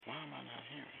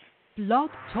Blog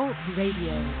Talk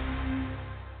Radio.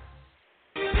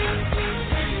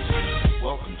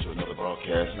 Welcome to another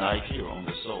broadcast night here on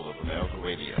the Soul of America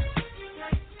Radio.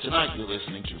 Tonight you're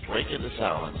listening to Breaking the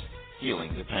Silence,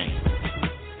 Healing the Pain.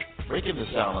 Breaking the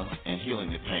Silence and Healing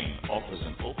the Pain offers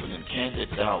an open and candid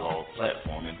dialogue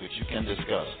platform in which you can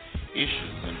discuss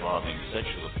issues involving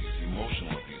sexual abuse,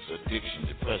 emotional abuse, addiction,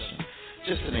 depression,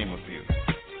 just to name a few.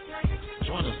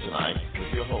 Join us tonight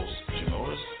with your hosts,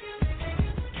 Janoris,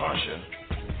 Tarsha,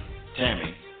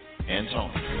 Tammy, and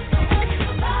Tony. I'm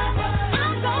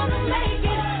gonna make it.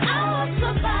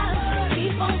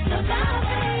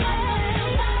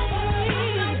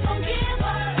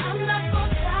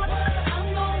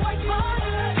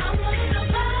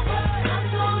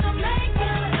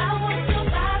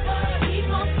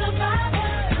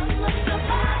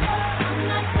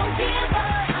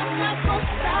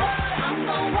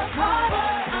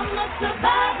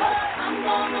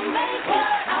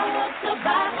 I will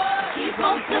survive. Keep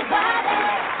on surviving.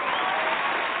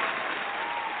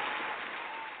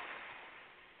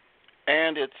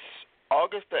 And it's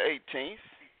August the 18th,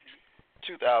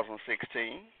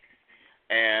 2016,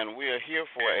 and we are here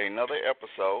for another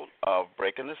episode of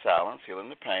Breaking the Silence, Healing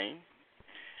the Pain,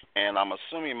 and I'm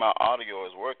assuming my audio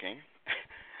is working.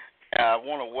 And I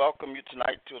want to welcome you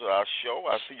tonight to our show.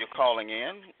 I see you calling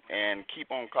in, and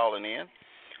keep on calling in.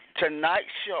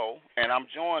 Tonight's show, and I'm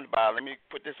joined by, let me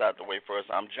put this out the way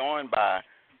first, I'm joined by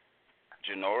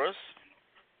Janoris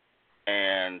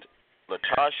and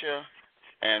Latasha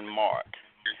and Mark.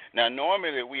 Now,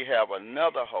 normally we have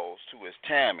another host who is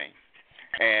Tammy,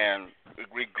 and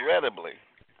regrettably,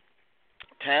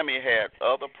 Tammy had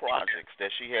other projects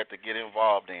that she had to get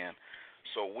involved in,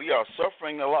 so we are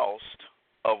suffering the loss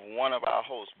of one of our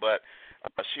hosts, but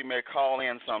she may call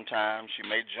in sometime, she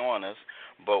may join us,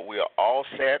 but we are all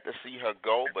sad to see her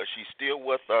go, but she's still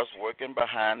with us working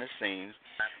behind the scenes,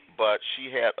 but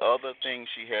she had other things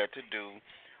she had to do,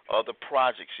 other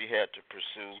projects she had to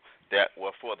pursue that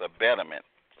were for the betterment.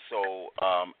 So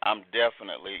I'm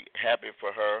definitely happy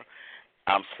for her.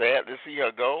 I'm sad to see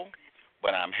her go,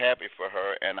 but I'm happy for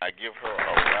her, and I give her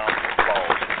a round of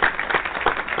applause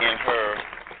in her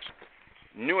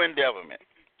new endeavorment.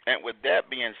 And with that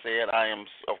being said, I'm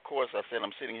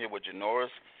sitting here with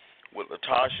Janoris, with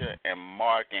Latasha, and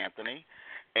Mark Anthony.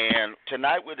 And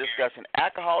tonight we're discussing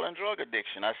alcohol and drug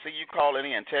addiction. I see you calling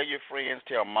in. Tell your friends,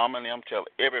 tell mom and them, tell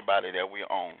everybody that we're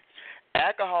on.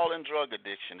 Alcohol and drug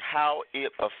addiction, how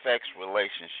it affects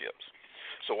relationships.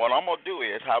 So what I'm going to do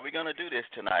is, how we're going to do this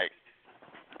tonight,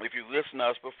 if you listened to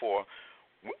us before,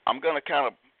 I'm going to kind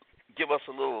of give us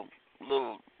a little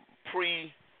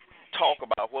pre-talk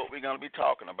about what we're going to be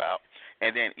talking about,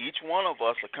 and then each one of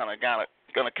us are going to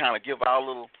give our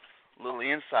little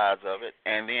insides of it,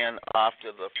 and then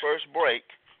after the first break,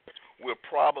 we'll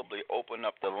probably open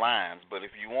up the lines. But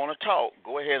if you want to talk,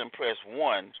 go ahead and press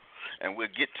 1, and we'll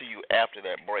get to you after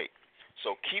that break.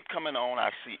 So keep coming on.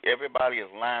 I see everybody is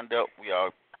lined up. We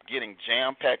are getting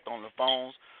jam-packed on the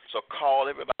phones, so call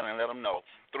everybody and let them know.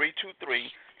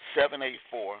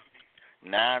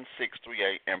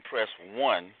 323-784-9638, and press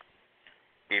 1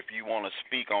 if you want to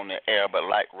speak on the air. But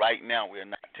like right now, we're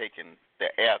not taking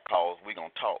the air calls. We're going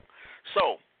to talk.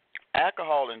 So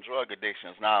alcohol and drug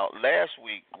addictions. Now, last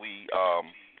week we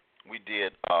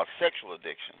did sexual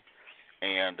addiction,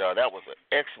 and that was an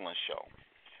excellent show.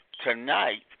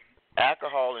 Tonight,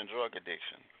 alcohol and drug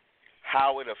addiction,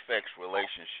 how it affects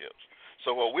relationships.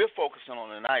 So what we're focusing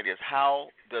on tonight is how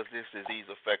does this disease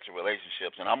affect your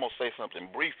relationships. And I'm going to say something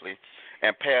briefly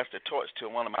and pass the torch to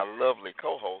one of my lovely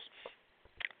co-hosts.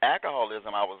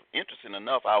 Alcoholism, I was interested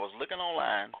enough, I was looking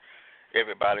online,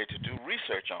 everybody, to do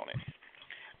research on it.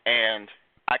 And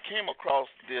I came across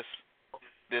this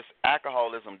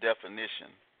alcoholism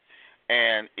definition,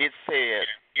 and it said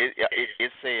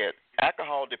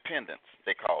alcohol dependence,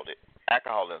 they called it,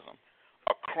 alcoholism,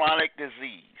 a chronic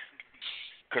disease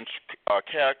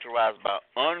characterized by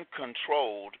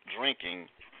uncontrolled drinking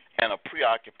and a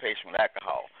preoccupation with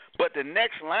alcohol. But the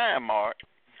next line, Mark,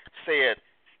 said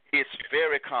it's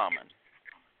very common.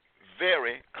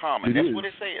 Very common. That's what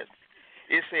it says.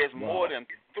 It says more than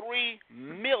 3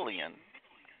 million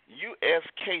U.S.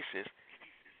 cases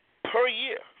per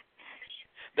year.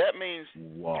 That means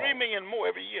 3 million more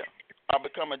every year are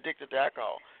become addicted to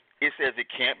alcohol. It says it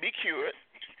can't be cured.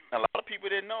 A lot of people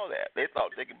didn't know that. They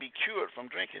thought they could be cured from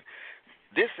drinking.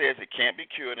 This says it can't be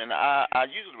cured, and I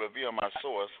usually reveal my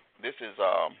source. This is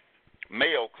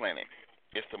Mayo Clinic.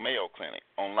 It's the Mayo Clinic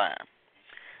online.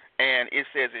 And it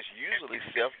says it's usually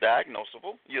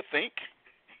self-diagnosable, you think.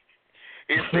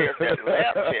 It says that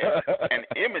lab tests and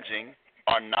imaging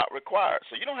are not required.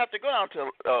 So you don't have to go down to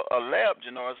a lab,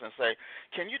 Janoris, and say,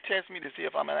 can you test me to see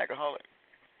if I'm an alcoholic?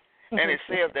 And it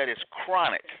says that it's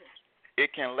chronic.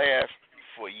 It can last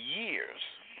for years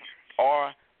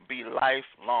or be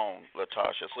lifelong,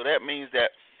 Latasha. So that means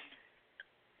that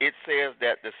it says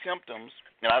that the symptoms,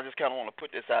 and I just kind of want to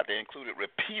put this out there, included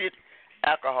repeated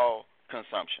alcohol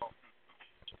consumption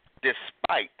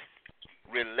despite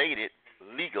related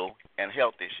legal and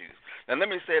health issues. Now, let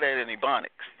me say that in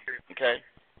Ebonics, okay?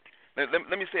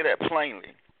 Let me say that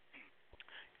plainly.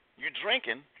 You're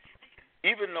drinking,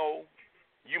 even though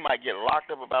you might get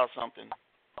locked up about something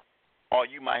or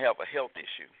you might have a health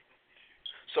issue.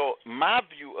 So my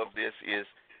view of this is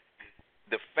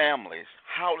the families.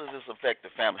 How does this affect the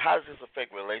family? How does this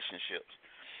affect relationships?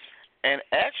 And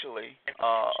actually,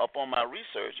 upon my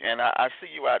research, and I see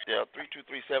you out there,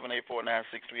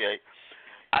 323-784-9638,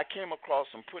 I came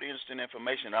across some pretty interesting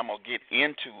information I'm going to get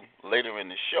into later in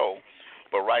the show,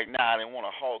 but right now I didn't want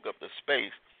to hog up the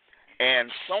space. And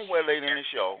somewhere later in the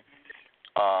show,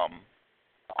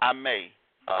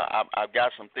 I've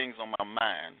got some things on my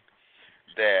mind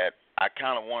that I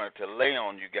kind of wanted to lay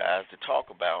on you guys to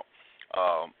talk about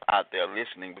out there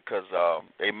listening because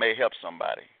they may help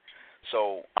somebody.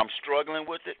 So I'm struggling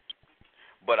with it,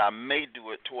 but I may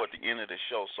do it toward the end of the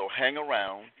show. So hang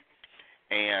around,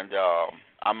 and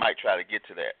I might try to get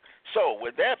to that. So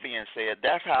with that being said,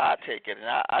 that's how I take it, and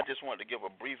I just wanted to give a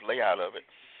brief layout of it.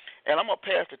 And I'm going to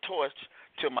pass the torch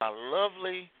to my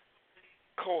lovely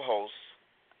co-host,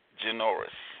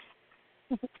 Janoris.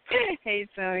 Hey,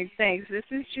 Tony. Thanks. This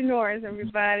is Janoris,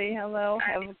 everybody. Hello.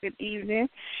 Have a good evening.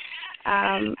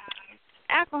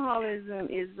 Alcoholism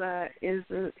is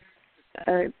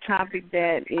a topic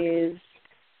that is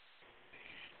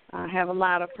I have a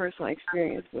lot of personal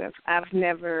experience with. I've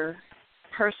never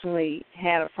personally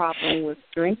had a problem with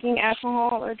drinking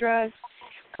alcohol or drugs,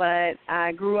 but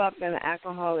I grew up in an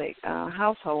alcoholic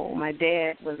household. My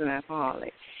dad was an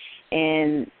alcoholic.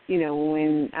 And, you know,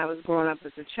 when I was growing up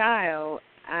as a child,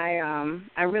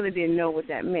 I really didn't know what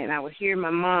that meant. I would hear my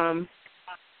mom,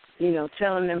 you know,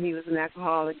 telling him he was an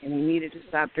alcoholic and he needed to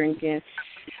stop drinking,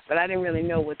 but I didn't really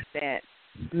know what that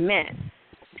meant.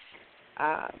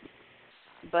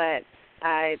 But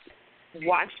I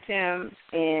watched him,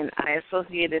 and I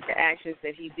associated the actions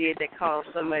that he did that caused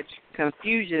so much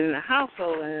confusion in the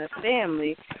household and in the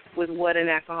family with what an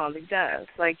alcoholic does.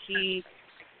 Like he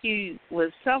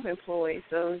was self-employed,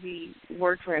 so he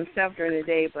worked for himself during the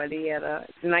day, but he had a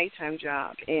nighttime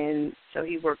job, and so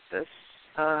he worked this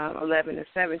 11 to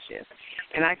 7 shift.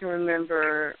 And I can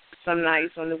remember some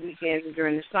nights on the weekends and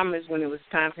during the summers when it was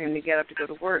time for him to get up to go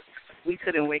to work, we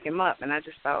couldn't wake him up. And I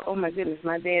just thought, oh, my goodness,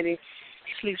 my daddy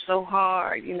sleeps so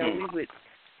hard. You know, we would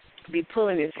be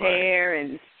pulling his hair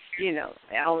and, you know,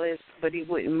 all this, but he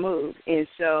wouldn't move. And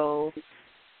so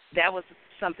that was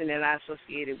something that I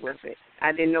associated with it.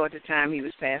 I didn't know at the time he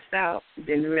was passed out.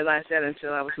 Didn't realize that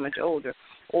until I was much older.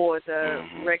 Or the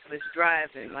reckless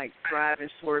driving, like driving,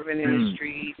 swerving in the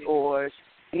street, or,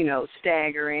 you know,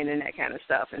 staggering and that kind of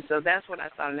stuff. And so that's what I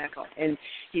thought in alcohol. And,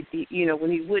 he, you know, when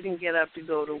he wouldn't get up to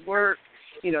go to work,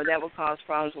 you know, that would cause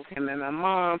problems with him and my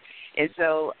mom. And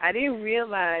so I didn't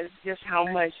realize just how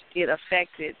much it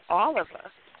affected all of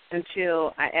us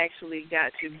until I actually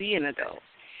got to be an adult.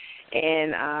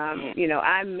 And, you know,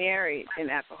 I married an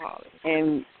alcoholic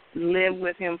and lived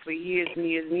with him for years and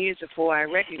years and years before I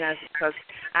recognized it, because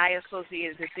I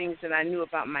associated the things that I knew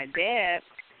about my dad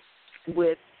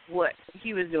with what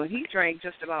he was doing. He drank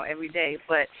just about every day,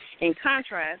 but in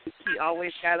contrast, he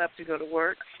always got up to go to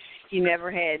work. He never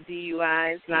had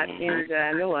DUIs, not any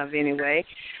that I know of anyway,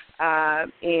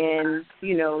 and,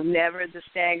 you know, never the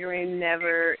staggering,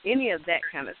 never any of that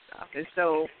kind of stuff. And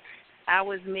so I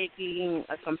was making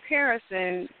a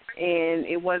comparison, and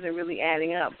it wasn't really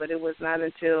adding up, but it was not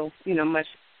until, you know, much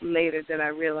later that I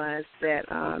realized that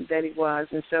that he was.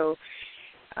 And so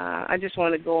I just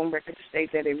want to go on record to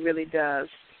state that it really does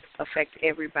affect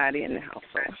everybody in the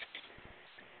household.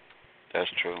 That's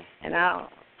true. And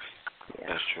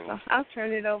that's true. So I'll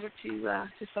turn it over to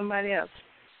somebody else.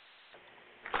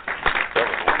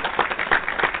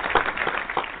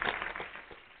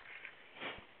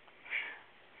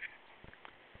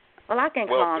 Well, I can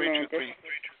comment.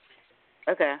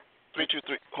 Okay.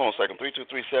 323. Hold on a second.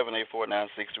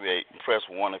 323-784-9638. Press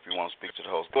 1 if you want to speak to the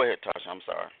host. Go ahead, Tasha. I'm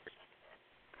sorry.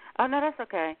 Oh, no, that's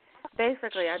okay.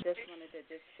 Basically, I just wanted to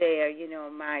just share, you know,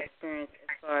 my experience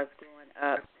as far as growing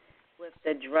up with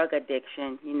the drug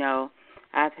addiction. You know,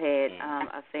 I've had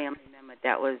a family member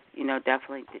that was, you know,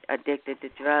 definitely addicted to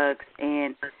drugs,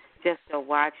 and just to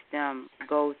watch them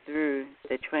go through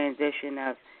the transition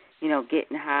of, you know,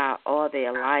 getting high all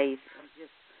their life and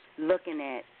just looking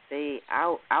at the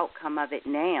outcome of it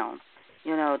now.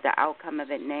 You know, the outcome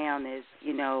of it now is,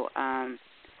 you know,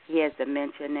 he has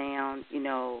dementia now, you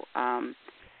know,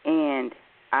 and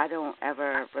I don't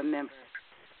ever remember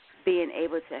being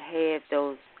able to have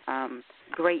those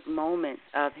great moments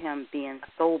of him being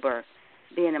sober,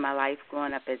 being in my life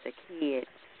growing up as a kid.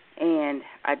 And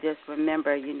I just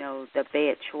remember, you know, the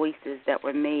bad choices that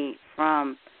were made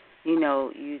from, you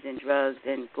know, using drugs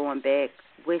and going back,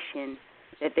 wishing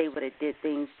that they would have did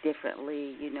things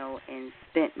differently, you know, and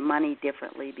spent money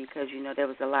differently because, you know, there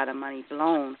was a lot of money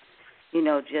blown, you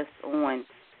know, just on,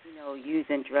 you know,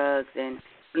 using drugs. And,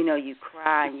 you know, you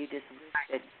cry and you just wish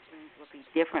that things would be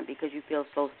different because you feel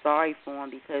so sorry for them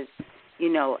because,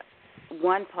 you know,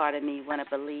 one part of me want to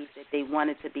believe that they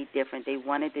wanted to be different. They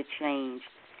wanted to change,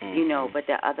 you know, but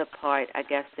the other part, I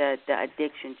guess the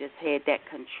addiction just had that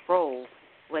control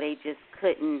where they just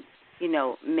couldn't, you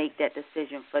know, make that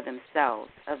decision for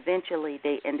themselves. Eventually,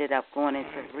 they ended up going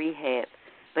into rehab,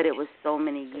 but it was so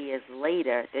many years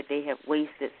later that they had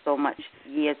wasted so much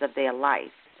years of their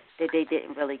life that they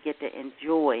didn't really get to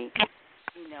enjoy,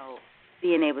 you know,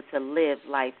 being able to live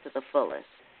life to the fullest.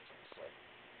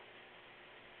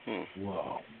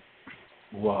 Wow.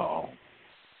 Wow.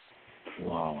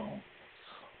 Wow.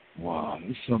 Wow,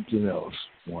 it's something else.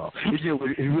 Wow.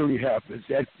 It really happens.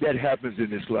 That happens in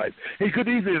this life. Hey, good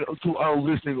evening to our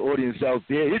listening audience out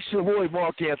there. It's your boy,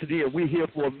 Mark Anthony, and we're here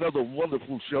for another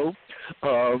wonderful show.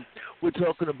 We're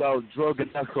talking about drug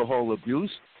and alcohol abuse.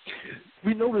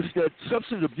 We noticed that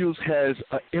substance abuse has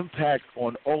an impact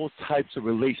on all types of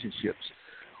relationships.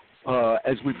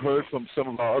 As we've heard from some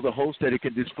of our other hosts, that it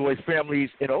can destroy families,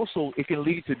 and also it can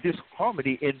lead to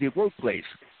disharmony in the workplace.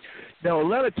 Now, a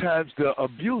lot of times the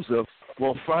abuser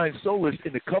will find solace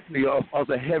in the company of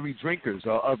other heavy drinkers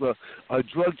or other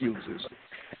drug users.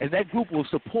 And that group will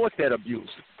support that abuse,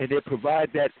 and they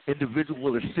provide that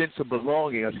individual a sense of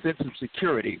belonging, a sense of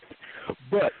security.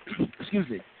 But,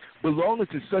 belonging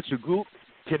to such a group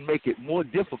can make it more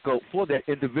difficult for that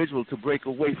individual to break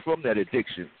away from that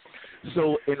addiction.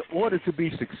 So in order to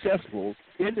be successful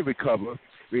in the recovery,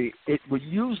 it will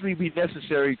usually be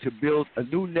necessary to build a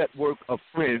new network of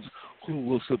friends who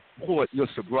will support your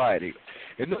sobriety.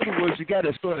 In other words, you got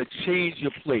to sort of change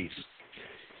your place.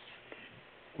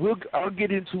 I'll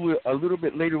get into it a little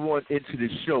bit later on into the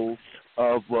show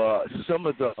of some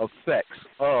of the effects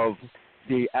of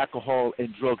the alcohol and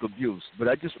drug abuse. But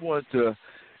I just wanted to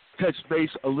touch base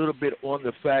a little bit on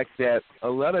the fact that a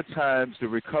lot of times the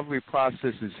recovery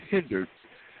process is hindered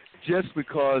just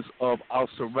because of our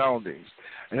surroundings.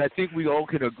 And I think we all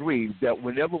can agree that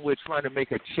whenever we're trying to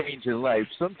make a change in life,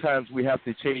 sometimes we have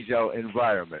to change our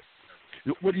environment.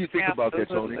 What do you think about that,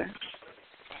 Tony?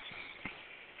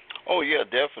 Oh yeah,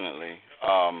 definitely.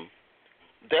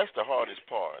 That's the hardest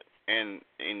part, and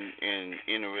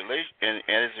in a relation, and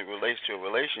as it relates to a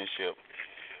relationship,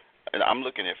 and I'm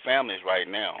looking at families right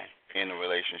now in a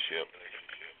relationship.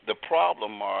 The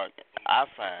problem, Mark, I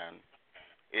find,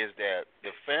 is that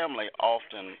the family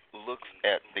often looks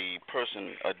at the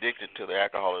person addicted to the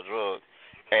alcohol or drug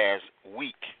as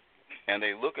weak. And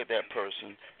they look at that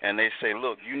person and they say,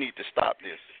 look, you need to stop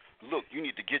this. Look, you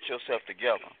need to get yourself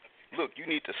together. Look, you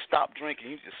need to stop drinking.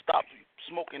 You need to stop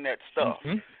smoking that stuff.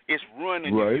 Mm-hmm. It's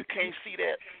ruining you. You can't see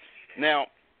that. Now,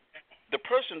 the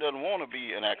person doesn't want to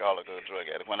be an alcoholic or a drug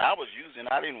addict. When I was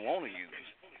using, I didn't want to use.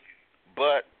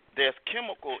 But there's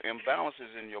chemical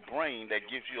imbalances in your brain that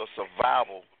gives you a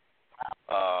survival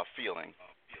feeling.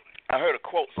 I heard a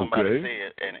quote somebody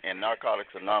said in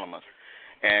Narcotics Anonymous,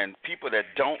 and people that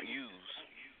don't use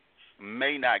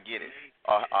may not get it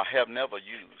or have never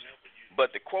used.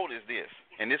 But the quote is this,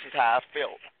 and this is how I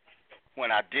felt when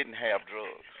I didn't have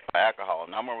drugs or alcohol,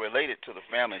 and I'm going to relate it to the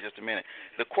family in just a minute.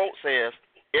 The quote says,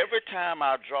 every time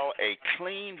I draw a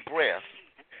clean breath,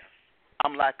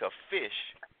 I'm like a fish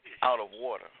out of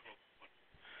water.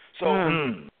 So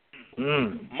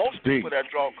most people that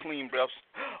draw clean breaths,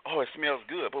 oh, it smells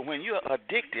good. But when you're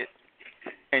addicted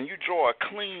and you draw a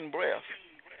clean breath,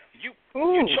 you're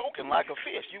choking like a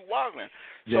fish. You're waddling.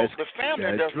 So the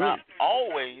family does not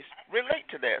always relate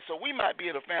to that. So we might be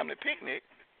at a family picnic.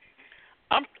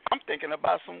 I'm thinking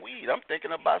about some weed. I'm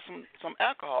thinking about some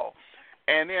alcohol.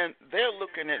 And then they're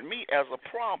looking at me as a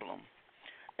problem.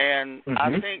 And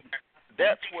I think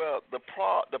that's where the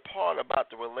part about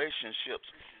the relationships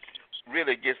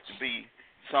really gets to be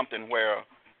something where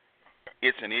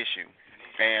it's an issue.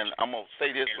 And I'm going to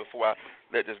say this before I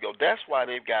let this go. That's why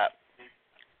they've got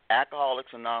Alcoholics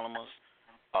Anonymous,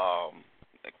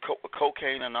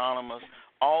 Cocaine Anonymous,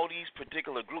 all these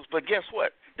particular groups. But guess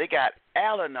what? They got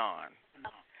Al-Anon.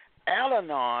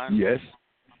 Al-Anon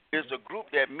is a group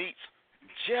that meets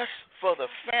just for the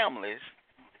families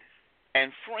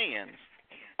and friends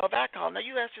of alcohol. Now,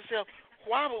 you ask yourself,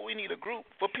 why would we need a group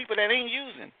for people that ain't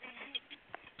using?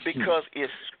 Because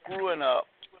it's screwing up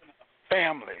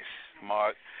families,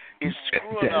 Mark. It's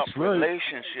screwing up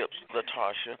relationships,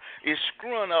 Latasha. It's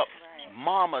screwing up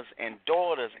mamas and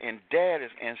daughters and daddies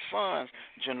and sons,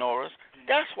 Janoris.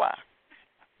 That's why.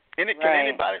 Can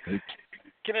anybody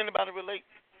relate?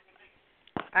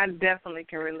 I definitely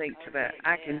can relate to that.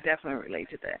 I can definitely relate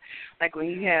to that. Like when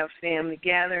you have family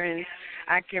gatherings,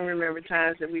 I can remember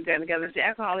times that we've gotten together. See,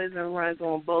 alcoholism runs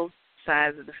on both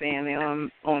sides of the family,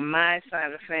 on my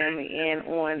side of the family and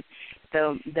on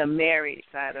the married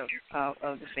side of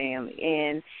the family.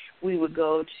 And we would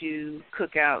go to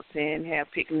cookouts and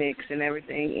have picnics and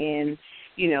everything. And,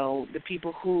 you know, the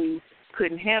people who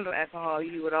couldn't handle alcohol,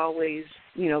 you would always,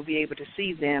 you know, be able to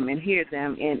see them and hear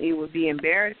them, and it would be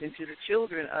embarrassing to the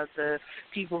children of the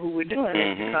people who were doing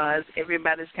it because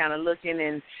everybody's kind of looking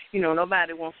and, you know,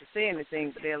 nobody wants to say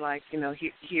anything, but they're like, you know,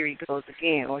 here he goes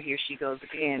again or here she goes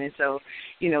again. And so,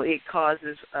 you know, it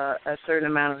causes a certain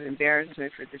amount of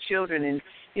embarrassment for the children, and,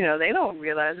 you know, they don't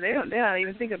realize, they're not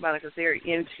even thinking about it because they're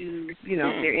into, you know,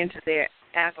 they're into their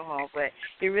alcohol, but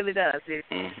it really does.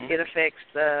 It affects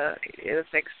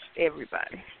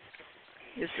everybody.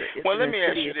 Well, let me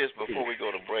ask you this before we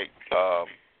go to break,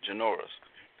 Janoris,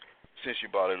 since you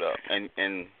brought it up, and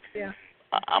yeah.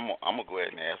 I'm gonna go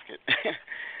ahead and ask it.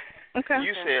 Okay.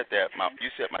 You said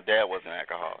my dad was an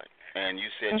alcoholic, and you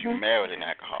said you married an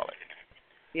alcoholic.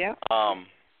 Yeah.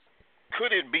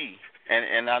 Could it be?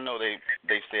 And I know they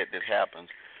said this happens.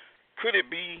 Could it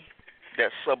be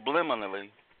that subliminally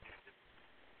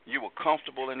you were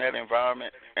comfortable in that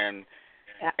environment, and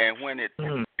when it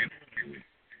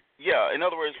yeah, in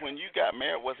other words, when you got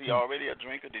married, was he already a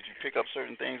drinker? Did you pick up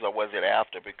certain things, or was it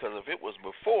after? Because if it was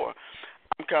before,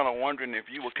 I'm kind of wondering if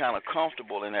you were kind of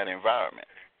comfortable in that environment.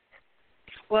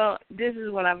 Well, this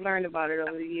is what I've learned about it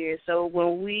over the years. So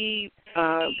when we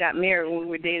got married, when we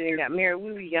were dating and got married,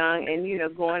 we were young, and, you know,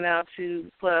 going out to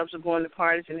clubs or going to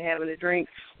parties and having a drink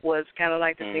was kind of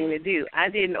like the thing to do. I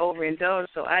didn't overindulge,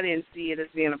 so I didn't see it as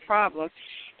being a problem.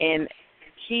 And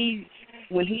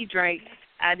when he drank,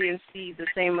 I didn't see the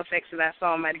same effects that I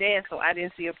saw in my dad, so I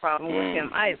didn't see a problem with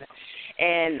him either.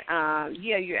 And,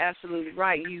 yeah, you're absolutely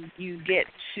right. You get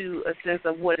to a sense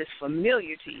of what is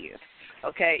familiar to you.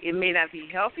 Okay, it may not be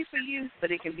healthy for you, but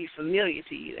it can be familiar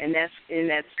to you, and that's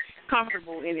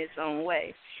comfortable in its own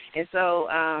way. And so,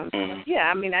 yeah,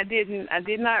 I mean, I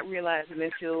did not realize it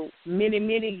until many,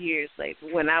 many years later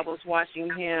when I was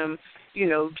watching him, you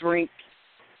know, drink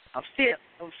a fifth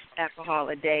of alcohol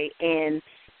a day, and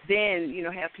then, you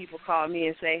know, have people call me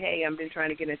and say, hey, I've been trying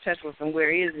to get in touch with him. Where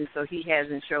is he? So he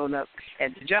hasn't shown up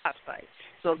at the job site.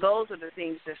 So those are the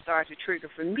things that start to trigger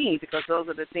for me, because those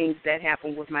are the things that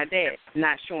happen with my dad,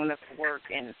 not showing up for work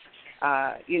and,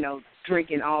 you know,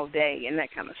 drinking all day and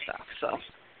that kind of stuff. So,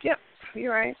 yep,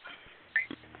 you're right.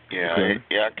 Yeah,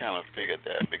 I kind of figured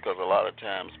that, because a lot of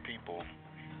times people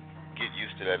get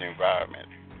used to that environment,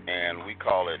 and we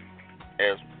call it,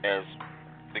 as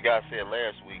the guy said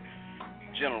last week,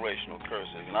 generational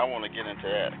curses. And I want to get into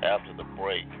that after the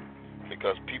break,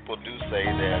 because people do say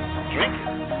that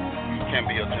drinking can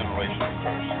be a generational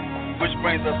curse. Which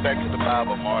brings us back to the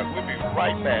Bible, Mark. We'll be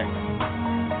right back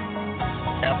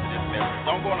after this message.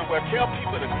 Don't go anywhere. Tell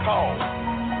people to call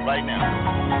right now.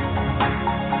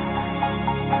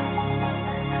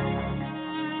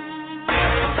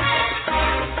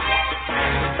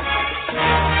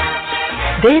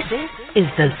 This is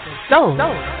the soul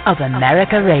of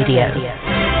America Radio.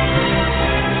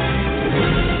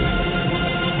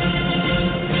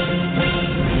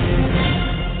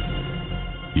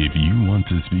 If you want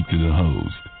to speak to the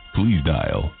host, please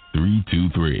dial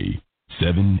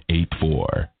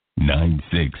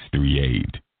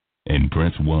 323-784-9638 and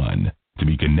press 1 to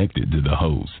be connected to the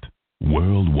host.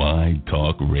 Worldwide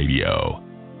Talk Radio.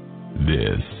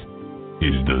 This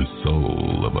is the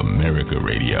soul of America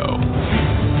Radio.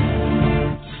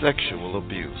 Sexual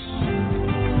abuse,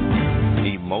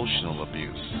 emotional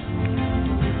abuse,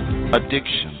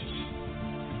 addictions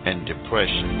and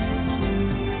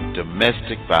depression,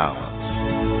 domestic violence.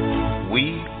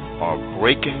 We are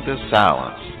breaking the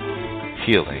silence,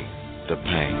 healing the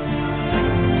pain.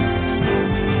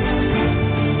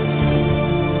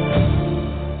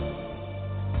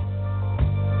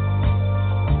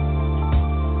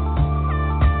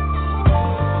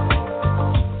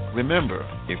 Remember,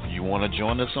 if you want to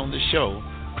join us on the show,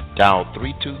 dial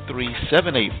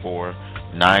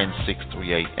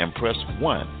 323-784-9638 and press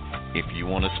 1 if you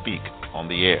want to speak on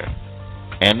the air.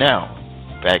 And now,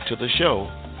 back to the show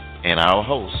and our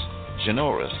host,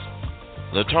 Janoris.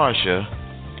 LaTarsha,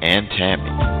 and Tammy.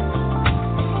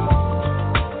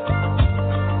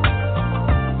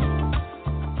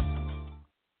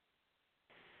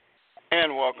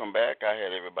 And welcome back. I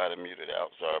had everybody muted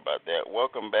out. Sorry about that.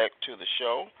 Welcome back to the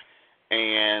show.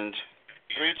 And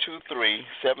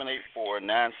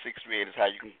 323-784-9638 is how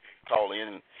you can call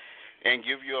in and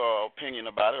give your opinion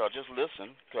about it, or just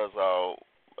listen, because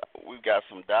we've got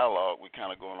some dialogue we're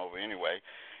kind of going over anyway.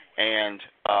 And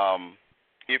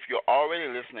if you're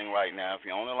already listening right now, if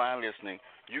you're on the line listening,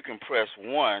 you can press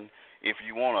 1 if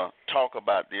you want to talk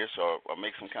about this or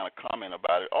make some kind of comment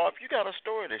about it, or if you got a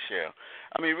story to share.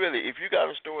 I mean, really, if you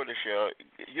got a story to share,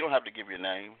 you don't have to give your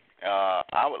name.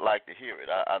 I would like to hear it.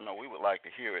 I know we would like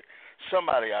to hear it.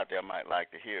 Somebody out there might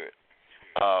like to hear it.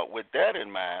 With that in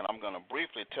mind, I'm going to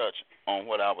briefly touch on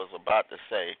what I was about to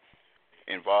say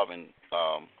involving,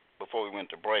 before we went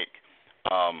to break.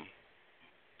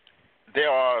 There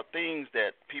are things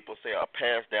that people say are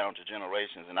passed down to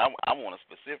generations, and I want to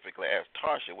specifically ask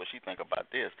Tarsha what she think about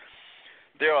this.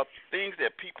 There are things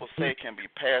that people say can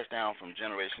be passed down from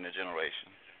generation to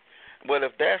generation. Well,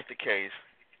 if that's the case,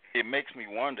 it makes me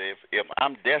wonder if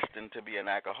I'm destined to be an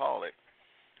alcoholic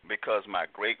because my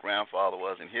great-grandfather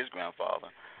was and his grandfather.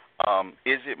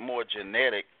 Is it more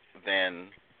genetic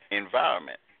than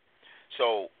environment?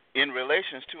 So in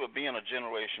relations to it being a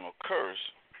generational curse,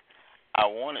 I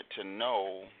wanted to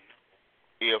know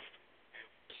if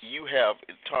you have,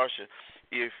 Tarsha,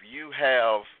 if you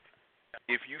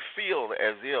feel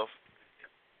as if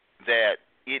that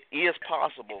it is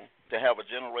possible to have a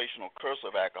generational curse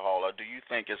of alcohol, or do you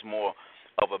think it's more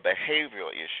of a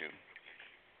behavioral issue?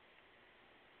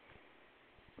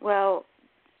 Well,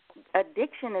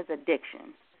 addiction is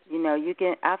addiction. You know,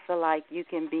 I feel like you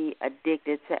can be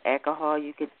addicted to alcohol,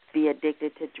 you could be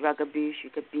addicted to drug abuse, you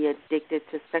could be addicted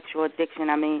to sexual addiction.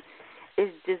 I mean,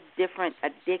 it's just different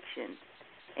addictions.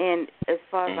 And as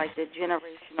far as like the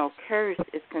generational curse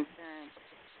is concerned,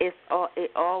 it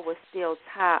all was still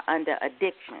tied under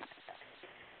addiction.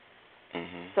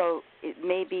 Mm-hmm. So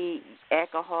maybe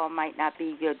alcohol might not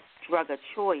be your drug of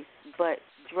choice, but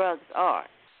drugs are.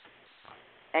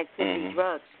 Activity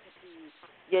drugs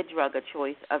your drug of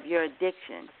choice of your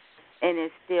addiction, and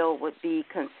it still would be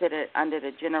considered under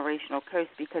the generational curse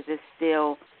because it's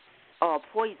still all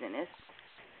poisonous,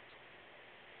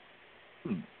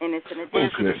 and it's an addiction. But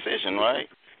it's a decision, right?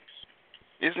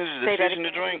 Isn't it a decision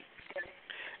to drink?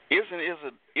 Isn't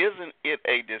it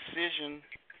a decision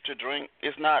to drink?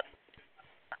 It's not.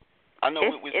 I know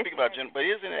we speak about gender, but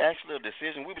isn't it actually a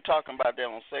decision? We were talking about that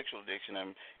on sexual addiction,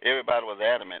 and everybody was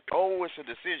adamant. Oh, it's a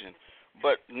decision.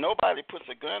 But nobody puts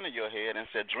a gun in your head and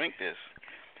said, drink this.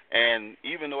 And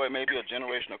even though it may be a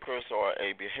generational curse or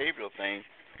a behavioral thing,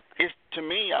 it's, to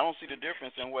me, I don't see the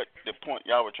difference in what the point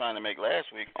y'all were trying to make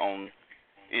last week on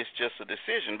it's just a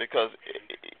decision, because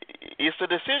it's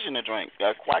a decision to drink.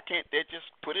 Why can't they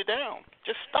just put it down?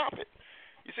 Just stop it.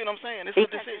 You see what I'm saying? It's a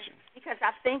decision. Because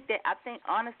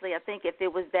honestly, I think if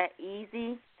it was that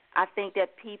easy, I think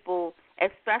that people,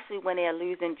 especially when they're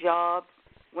losing jobs,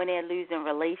 when they're losing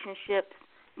relationships,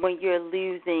 when you're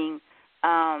losing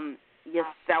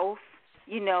yourself,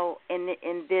 you know, in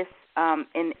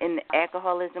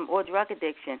alcoholism or drug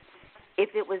addiction,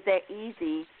 if it was that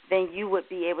easy, then you would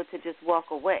be able to just walk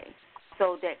away.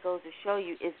 So that goes to show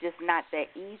you it's just not that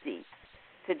easy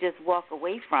to just walk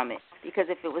away from it. Because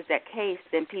if it was that case,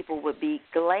 then people would be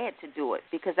glad to do it.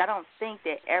 Because I don't think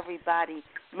that everybody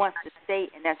wants to stay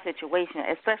in that situation,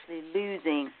 especially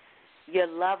losing your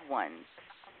loved ones.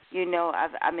 You know,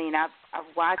 I've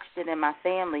watched it in my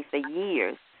family for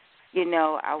years. You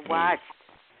know, I watched,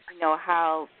 you know,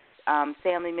 how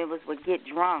family members would get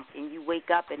drunk and you wake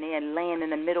up and they're laying in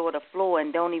the middle of the floor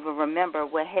and don't even remember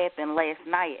what happened last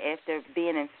night after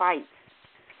being in fights.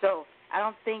 So I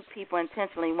don't think people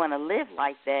intentionally want to live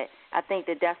like that. I think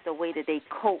that that's the way that they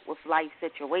cope with life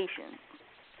situations.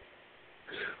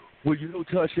 Well, you know,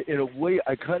 Tasha, in a way,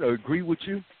 I kind of agree with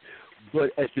you.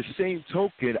 But at the same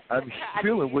token, I'm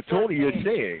feeling what Tony is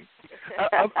saying.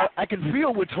 I can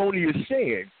feel what Tony is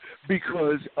saying,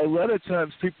 because a lot of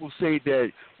times people say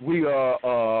that we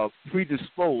are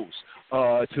predisposed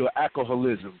to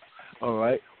alcoholism, all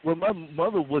right? Well, my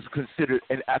mother was considered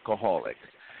an alcoholic,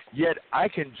 yet I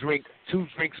can drink 2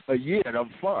 drinks a year and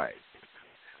I'm fine.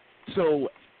 So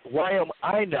why am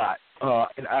I not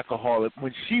an alcoholic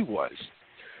when she was?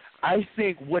 I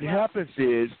think what happens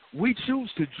is we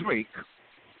choose to drink,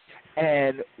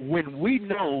 and when we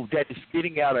know that it's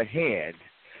getting out of hand,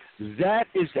 that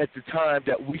is at the time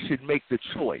that we should make the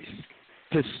choice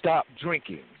to stop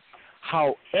drinking.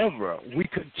 However, we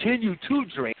continue to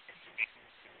drink,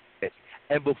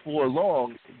 And before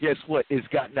long, guess what? It's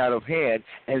gotten out of hand.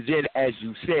 And then, as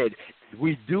you said,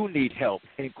 we do need help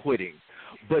in quitting.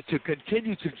 But to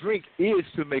continue to drink is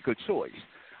to make a choice.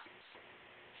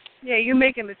 Yeah, you're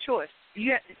making a choice.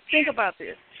 You have to think about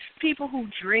this. People who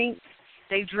drink,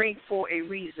 they drink for a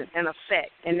reason, an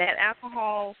effect. And that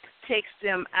alcohol takes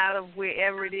them out of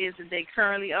wherever it is that they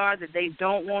currently are, that they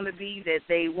don't want to be, that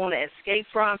they want to escape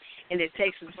from, and it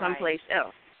takes them someplace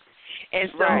else. And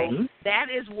so that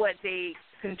is what they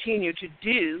continue to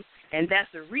do, and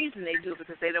that's the reason they do it,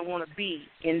 because they don't want to be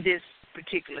in this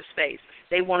particular space.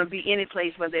 They want to be any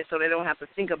place where so they don't have to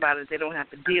think about it, they don't have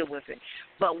to deal with it.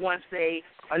 But once they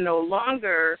are no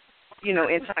longer,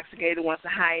 intoxicated, once they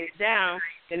hide it down,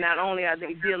 then not only are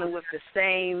they dealing with the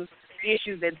same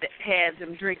issue that had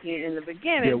them drinking in the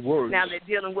beginning, now they're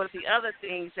dealing with the other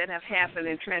things that have happened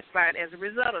and transpired as a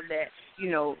result of that.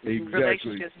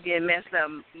 Relationships being messed up,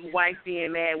 wife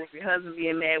being mad with your husband,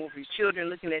 being mad with your children,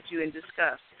 looking at you in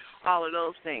disgust, all of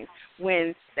those things.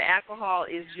 When the alcohol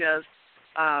is just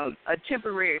a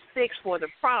temporary fix for the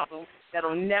problem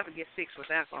that'll never get fixed with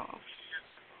alcohol.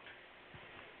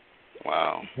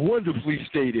 Wow. Wonderfully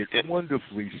stated.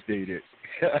 Wonderfully stated.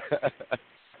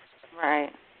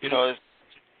 Right.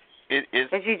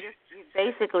 It's you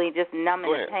basically just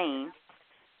numbing the pain.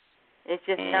 It's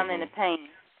just numbing the pain,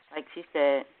 like she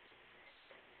said.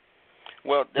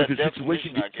 Well, but the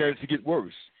situation tends to get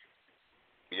worse.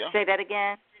 Yeah. Say that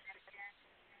again.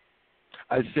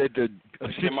 I said the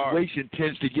situation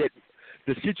tends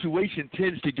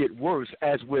to get worse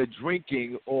as we're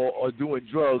drinking or doing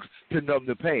drugs to numb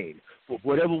the pain.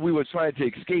 Whatever we were trying to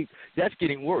escape, that's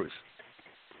getting worse.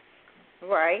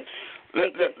 Right.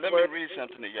 Let me read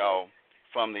something to y'all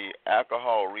from the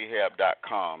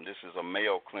alcoholrehab.com. This is a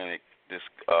Mayo Clinic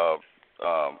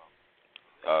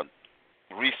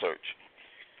research.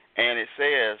 And it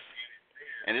says,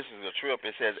 and this is a trip,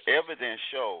 it says, evidence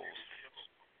shows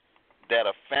that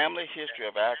a family history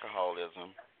of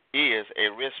alcoholism is a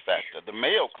risk factor. The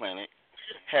Mayo Clinic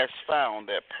has found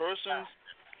that persons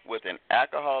with an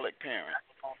alcoholic parent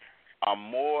are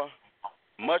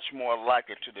much more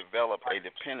likely to develop a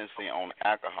dependency on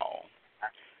alcohol.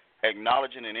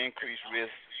 Acknowledging an increased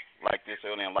risk like this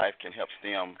early in life can help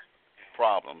stem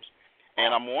problems.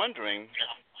 And I'm wondering,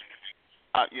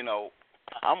 and I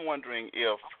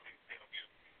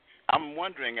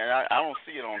don't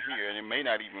see it on here, and it may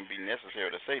not even be necessary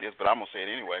to say this, but I'm going to say it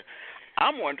anyway.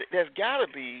 I'm wondering, there's got to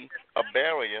be a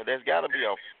barrier, there's got to be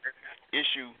a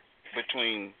issue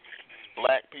between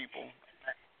black people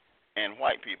and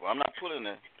white people. I'm not putting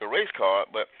the race card,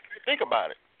 but think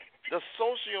about it. The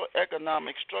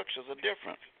socioeconomic structures are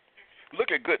different.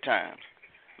 Look at Good Times.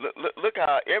 Look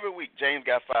how every week James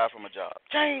got fired from a job.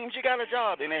 James, you got a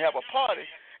job. Then they have a party,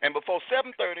 and before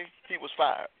 7:30, he was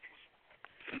fired.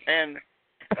 And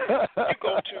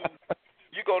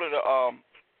you go to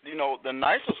the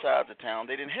nicer sides of town,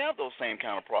 they didn't have those same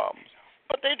kind of problems,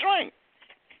 but they drank.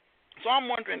 So I'm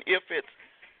wondering if it's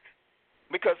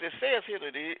because it says here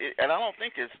that and I don't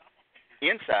think it's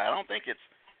inside. I don't think it's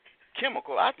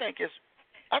chemical. I think it's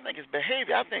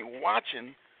behavior. I think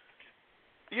watching.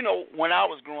 When I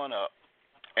was growing up,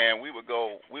 and we would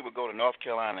go to North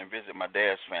Carolina and visit my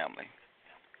dad's family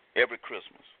every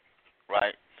Christmas,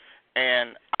 right?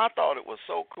 And I thought it was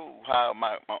so cool how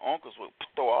my uncles would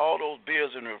throw all those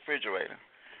beers in the refrigerator,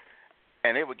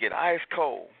 and they would get ice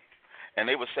cold, and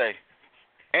they would say,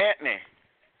 "Anthony,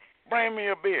 bring me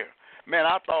a beer." Man,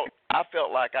 I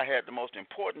felt like I had the most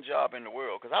important job in the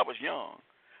world because I was young.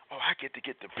 Oh, I get to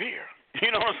get the beer.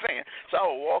 You know what I'm saying? So I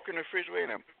would walk in the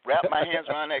refrigerator and wrap my hands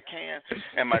around that can,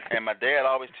 and my dad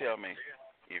always tell me,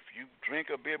 if you drink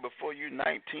a beer before you're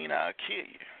 19, I'll kill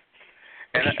you.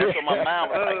 And so my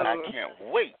mind was like, I can't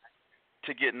wait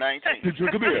to get 19. To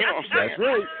drink a beer. You know what I'm saying?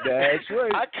 That's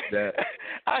right.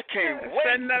 I can't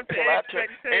wait till I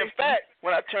turn. In fact,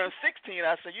 when I turned 16,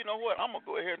 I said, you know what? I'm going to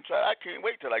go ahead and try. I can't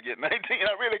wait till I get 19.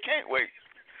 I really can't wait.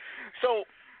 So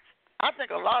I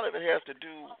think a lot of it has to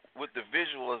do with the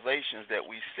visualizations that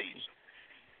we see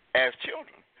as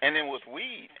children. And then with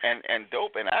weed and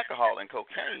dope and alcohol and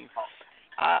cocaine,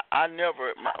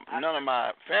 none of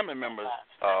my family members,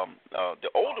 the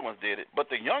older ones did it, but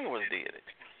the younger ones did it.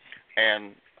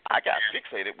 And I got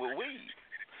fixated with weed.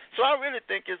 So I really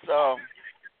think it's, I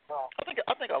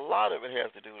think a lot of it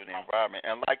has to do with the environment.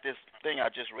 And like this thing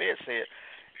I just read said,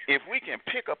 if we can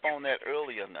pick up on that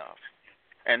early enough,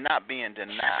 and not be in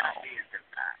denial,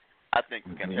 I think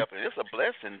we can help it. It's a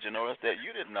blessing, Janoris, that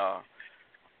you didn't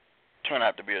turn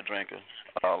out to be a drinker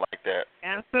like that.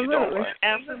 Absolutely,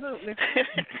 absolutely.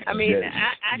 I mean,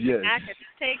 I could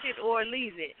take it or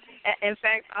leave it. In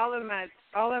fact, all of my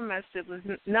siblings,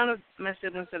 none of my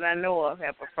siblings that I know of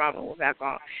have a problem with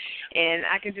alcohol, and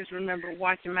I can just remember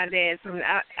watching my dad. So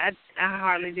I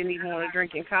hardly didn't even want to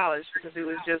drink in college because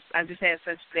I just had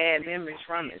such bad memories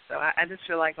from it. So I just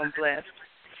feel like I'm blessed.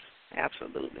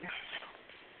 Absolutely.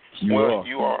 You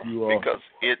are because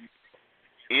it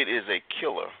is a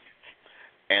killer,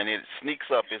 and it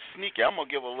sneaks up. It's sneaky. I'm gonna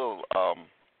give a little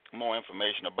more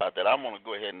information about that. I'm gonna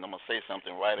go ahead and I'm gonna say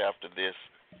something right after this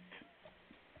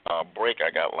break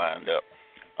I got lined up.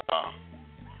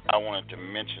 I wanted to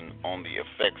mention on the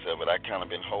effects of it. I kind of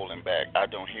been holding back. I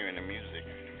don't hear any music,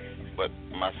 but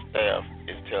my staff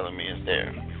is telling me it's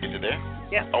there. Is it there?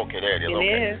 Yeah. Okay, there it is.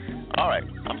 It is. All right.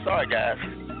 I'm sorry, guys.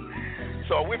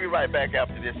 So we'll be right back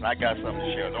after this, and I got something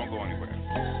to share. Don't go anywhere.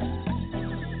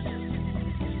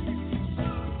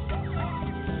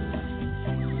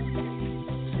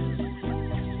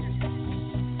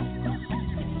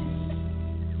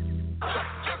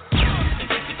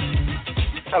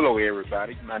 Hello,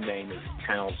 everybody. My name is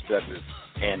Towns Douglas,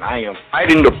 and I am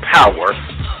fighting the power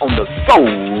on the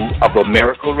Soul of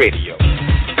America Radio.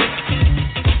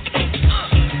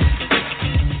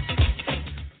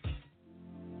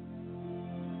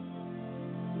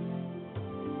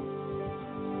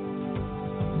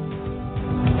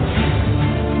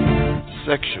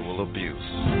 Sexual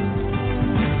abuse,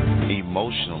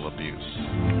 emotional abuse,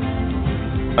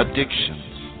 addictions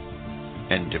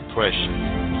and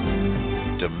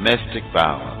depression, domestic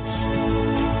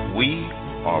violence. We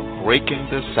are breaking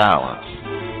the silence,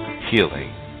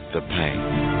 healing the pain.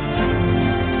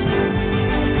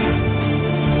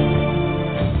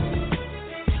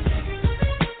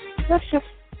 Let's just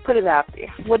put it out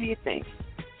there. What do you think?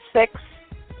 Sex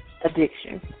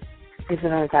addiction, is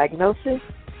it a diagnosis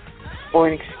or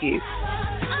an excuse?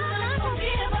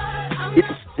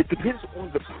 It depends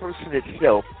on the person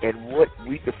itself and what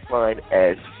we define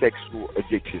as sexual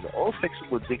addiction. All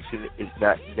sexual addiction is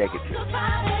not negative.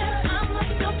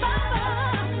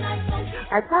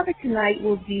 Our topic tonight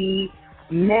will be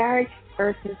marriage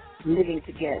versus living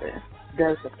together.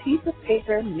 Does a piece of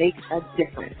paper make a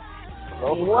difference?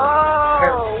 Whoa!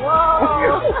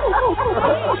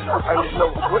 I mean, so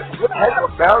what type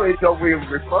of marriage are we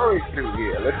referring to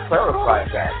here? Let's clarify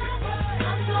that.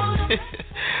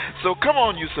 So come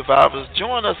on, you survivors.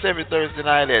 Join us every Thursday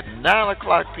night at 9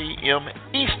 o'clock p.m.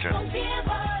 Eastern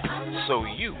so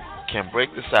you can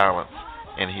break the silence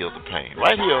and heal the pain.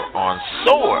 Right here on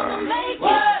SOAR.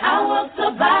 I will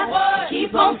survive.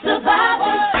 Keep on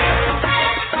surviving.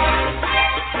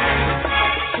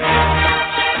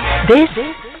 This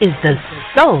is the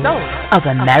Soul of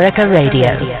America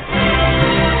Radio.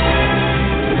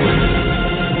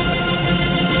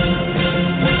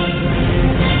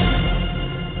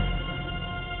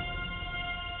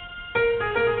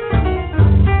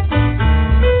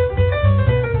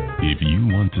 If you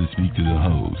want to speak to the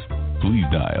host, please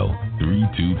dial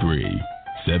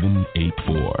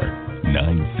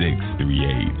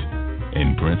 323-784-9638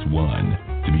 and press 1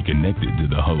 to be connected to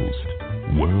the host.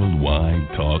 Worldwide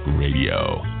Talk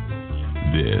Radio.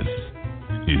 This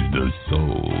is the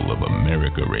Soul of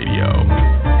America Radio.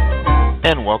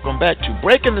 And welcome back to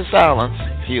Breaking the Silence,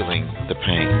 Healing the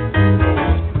Pain.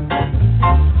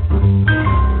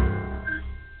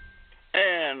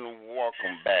 And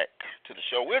welcome back to the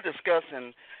show. We're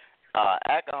discussing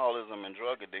alcoholism and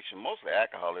drug addiction, mostly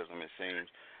alcoholism it seems,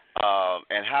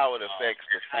 and how it affects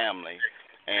the family.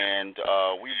 And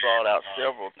we brought out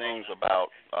several things about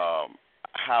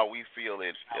how we feel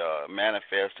it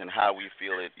manifests and how we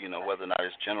feel it, whether or not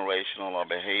it's generational or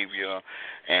behavior.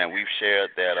 And we've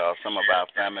shared that some of our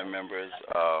family members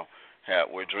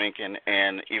were drinking.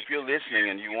 And if you're listening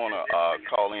and you want to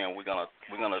call in, we're gonna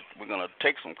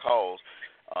take some calls.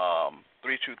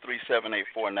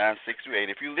 323-784-9638.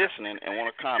 If you're listening and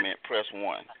want to comment, press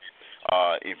 1.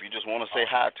 If you just want to say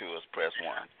hi to us, press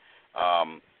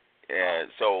 1.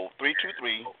 So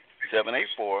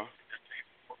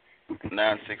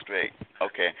 323-784-9638.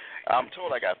 Okay. I'm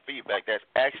told I got feedback. That's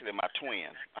actually my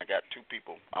twin. I got two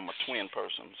people. I'm a twin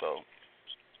person, so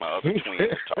my other twin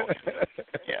is talking.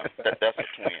 Yeah, that's a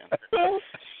twin.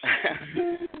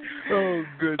 Oh,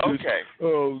 goodness. Okay.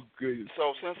 Oh, goodness.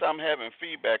 So since I'm having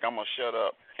feedback, I'm going to shut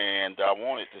up. And I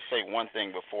wanted to say one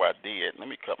thing before I did. Let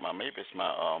me cut maybe it's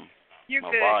my You're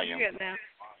my good. volume. You're good now.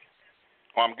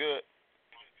 Oh, I'm good?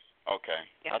 Okay.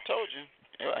 Yeah. I told you.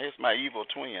 It's my evil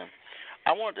twin.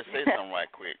 I wanted to say something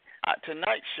right quick.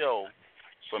 Tonight's show,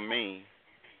 for me,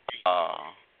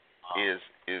 is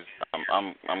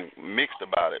I'm mixed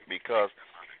about it because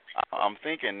I'm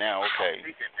thinking now, okay,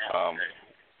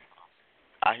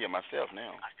 I hear myself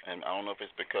now, and I don't know if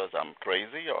it's because I'm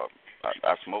crazy or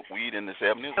I smoked weed in the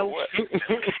 70s or what?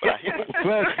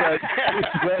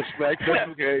 Flashback. That's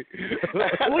okay.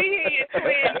 We hear you,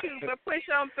 twin, too, but push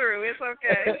on through. It's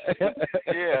okay.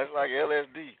 Yeah, it's like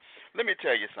LSD. Let me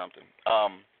tell you something.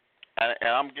 And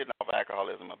I'm getting off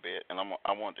alcoholism a bit, and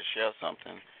I want to share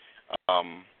something.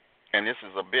 And this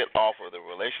is a bit off of the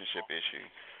relationship issue,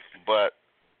 but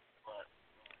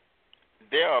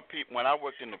there are people. When I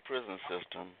worked in the prison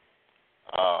system,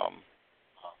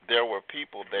 there were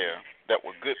people there that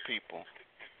were good people.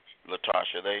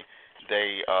 Latasha, they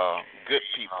good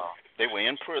people. They were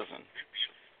in prison.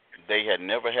 They had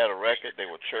never had a record. They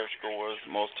were churchgoers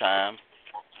most times.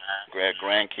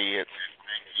 Grandkids,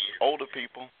 older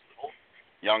people,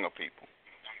 younger people,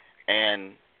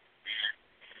 and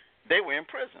they were in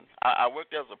prison. I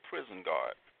worked as a prison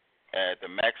guard at the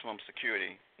maximum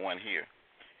security one here,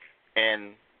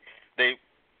 and they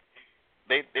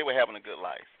were having a good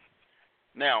life.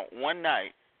 Now, one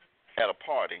night at a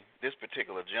party, this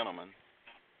particular gentleman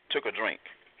took a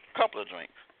couple of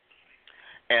drinks,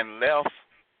 and left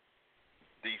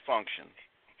the function.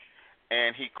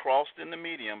 And he crossed in the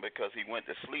median because he went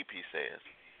to sleep, he says.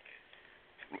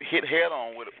 Hit head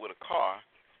on with a car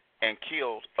and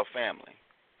killed a family.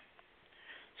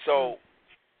 So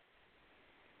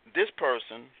this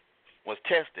person was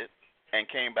tested and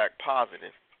came back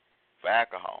positive for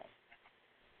alcohol.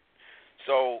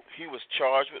 So he was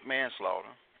charged with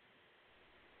manslaughter,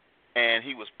 and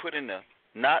he was put in the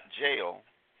not jail,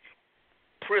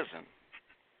 prison.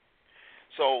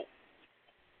 So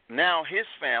now his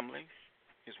family,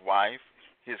 his wife,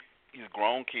 his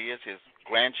grown kids, his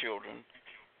grandchildren,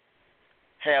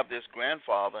 have this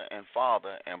grandfather and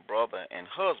father and brother and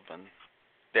husband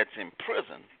that's in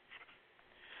prison.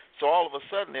 So all of a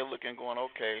sudden they're looking, going,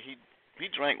 okay, he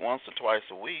drank once or twice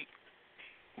a week,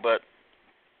 but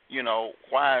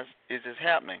why is this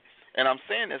happening? And I'm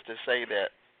saying this to say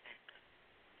that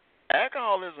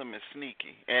alcoholism is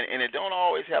sneaky, and it don't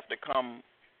always have to come,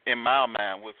 in my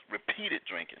mind, with repeated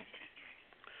drinking,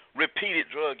 repeated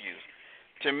drug use.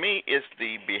 To me, it's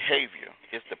the behavior,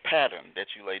 it's the pattern that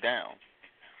you lay down.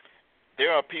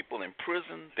 There are people in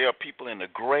prison, there are people in the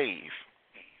grave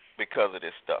because of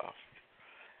this stuff.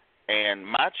 And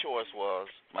my choice was,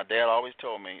 my dad always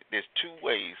told me, there's two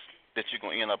ways that you're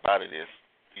going to end up out of this,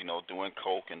 doing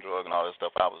coke and drug and all that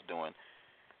stuff I was doing.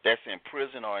 That's in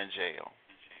prison or in jail.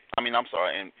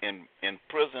 In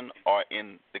prison or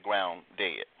in the ground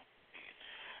dead.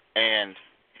 And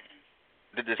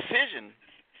the decision,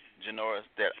 Janoris,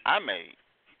 that I made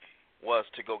was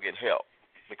to go get help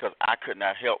because I could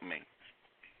not help me.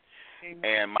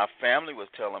 And my family was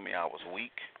telling me I was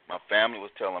weak. My family was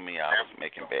telling me I was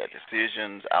making bad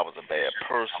decisions. I was a bad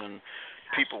person.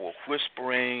 People were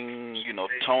whispering,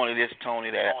 Tony this,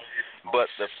 Tony that. But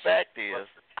the fact is,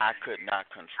 I could not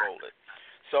control it.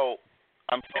 So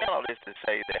I'm saying all this to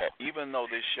say that even though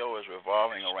this show is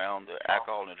revolving around the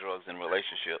alcohol and drugs and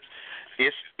relationships,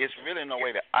 it's really no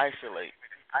way to isolate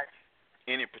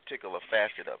any particular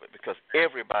facet of it because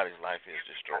everybody's life is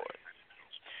destroyed.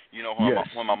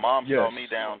 When my mom saw me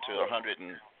down to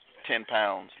 110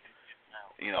 pounds,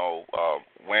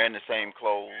 wearing the same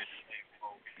clothes,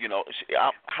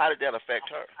 how did that affect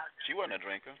her? She wasn't a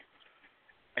drinker.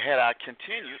 Had I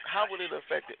continued, how would it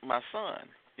affect my son?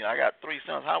 I got 3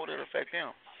 sons. How would it affect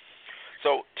them?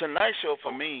 So tonight's show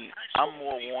for me, I'm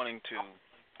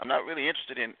not really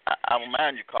interested in, I don't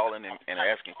mind you calling and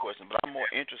asking questions, but I'm more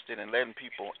interested in letting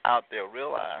people out there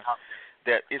realize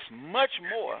that it's much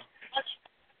more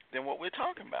than what we're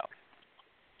talking about.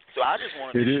 So I just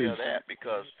wanted to share that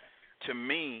because to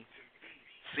me,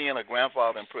 seeing a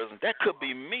grandfather in prison, that could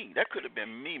be me. That could have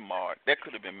been me, Mark. That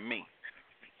could have been me.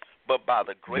 But by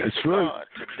the grace of God,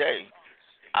 today,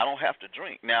 I don't have to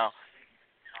drink. Now,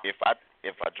 if I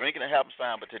drink and it happens,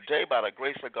 fine. But today, by the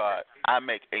grace of God, I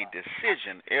make a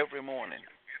decision every morning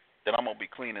that I'm going to be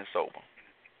clean and sober.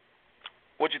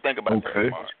 What you think about that,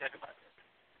 Mark?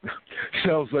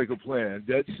 Sounds like a plan.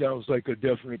 That sounds like a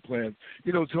definite plan.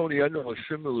 Tony, I know a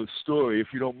similar story. If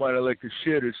you don't mind, I'd like to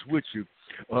share this with you.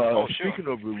 Sure. Speaking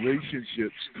of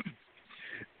relationships,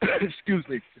 excuse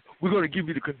me, we're going to give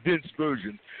you the condensed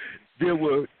version. There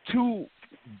were 2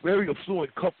 very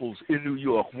affluent couples in New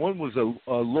York. One was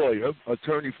a lawyer,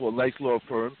 attorney for a nice law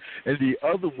firm, and the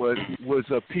other one was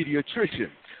a pediatrician,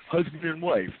 husband and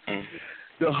wife.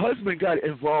 The husband got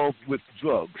involved with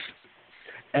drugs.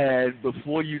 And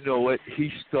before you know it, he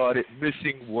started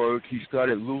missing work. He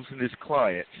started losing his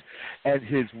clients. And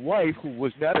his wife, who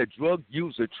was not a drug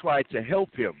user, tried to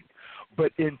help him.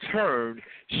 But in turn,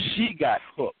 she got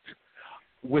hooked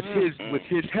with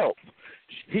his help.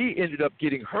 he ended up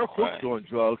getting her hooked on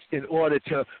drugs in order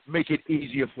to make it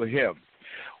easier for him.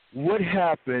 What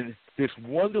happened, this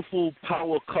wonderful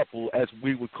power couple, as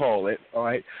we would call it, all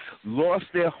right, lost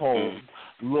their home,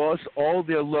 lost all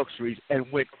their luxuries, and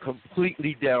went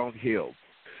completely downhill.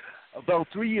 About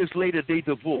 3 years later, they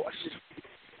divorced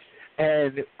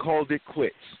and called it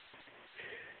quits.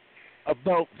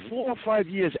 About 4 or 5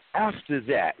 years after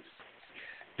that,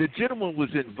 the gentleman was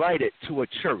invited to a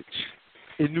church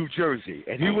in New Jersey,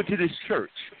 and he went to this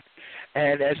church.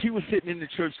 And as he was sitting in the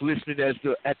church listening,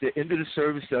 at the end of the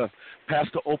service, the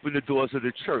pastor opened the doors of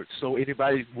the church. So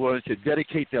anybody wanted to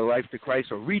dedicate their life to Christ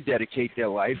or rededicate their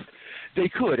life, they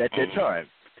could at that time.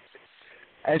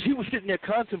 As he was sitting there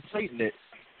contemplating it,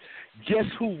 guess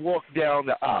who walked down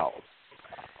the aisle?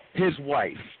 His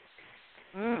wife.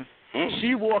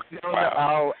 She walked down the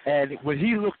aisle, and when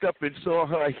he looked up and saw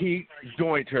her, he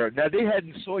joined her. Now, they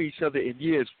hadn't saw each other in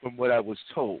years from what I was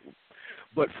told.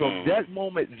 But from that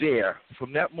moment there,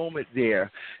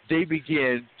 they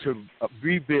began to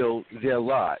rebuild their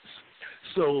lives.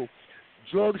 So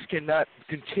drugs can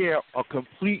tear a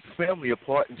complete family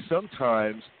apart, and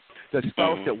sometimes the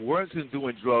spouse that wasn't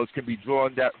doing drugs can be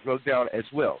drugged down as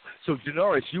well. So,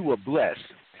 Janoris, you were blessed,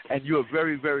 and you're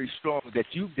very, very strong that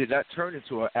you did not turn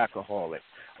into an alcoholic,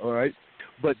 all right?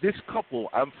 But this couple,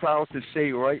 I'm proud to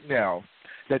say right now,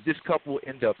 that this couple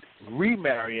end up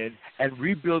remarrying and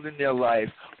rebuilding their life,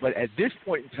 but at this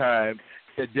point in time,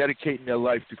 they're dedicating their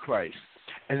life to Christ.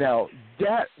 And now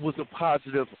that was a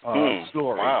positive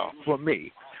story for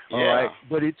me. All right,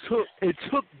 but it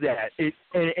took that,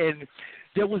 and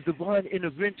there was divine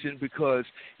intervention because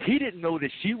he didn't know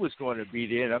that she was going to be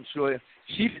there, and I'm sure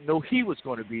she didn't know he was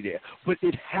going to be there. But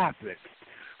it happened.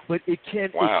 But it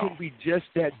can be just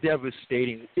that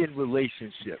devastating in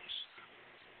relationships.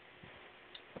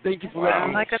 Thank you for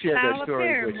letting me share that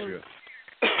story with you.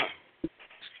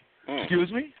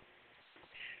 Excuse me?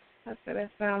 I said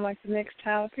that sounds like the next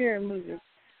Tyler Perry movie.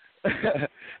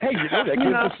 Hey, that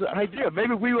gives us an idea.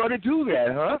 Maybe we ought to do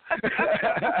that,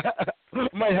 huh?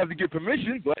 Might have to get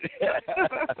permission, but...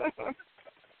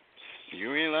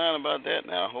 You ain't lying about that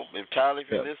now. I hope, if Tyler, if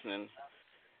you're listening,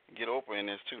 get Oprah in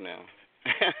this too now.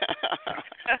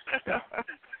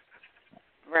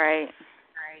 Right.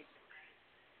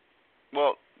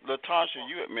 Well, Latasha,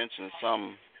 you had mentioned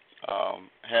some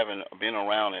having been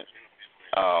around it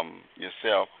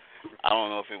yourself. I don't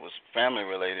know if it was family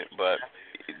related, but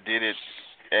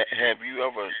have you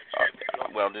ever,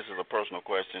 well, this is a personal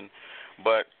question,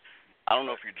 but I don't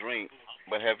know if you drink,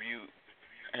 but have you,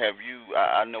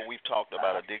 I know we've talked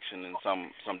about addiction in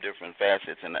some different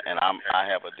facets, and I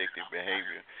have addictive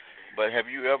behavior, but have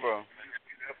you ever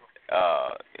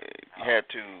had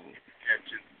to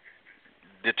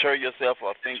deter yourself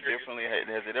or think differently?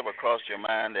 Has it ever crossed your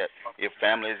mind that if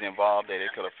family is involved, that it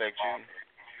could affect you?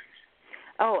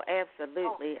 Oh,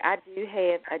 absolutely. I do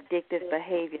have addictive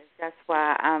behaviors. That's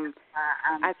why I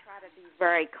try to be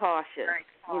very cautious.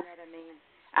 You know what I mean?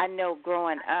 I know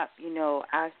growing up,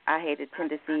 I had a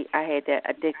tendency, I had that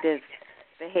addictive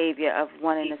behavior of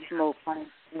wanting to smoke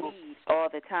weed all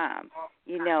the time,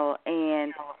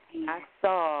 and I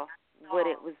saw what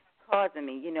it was causing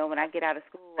me. When I get out of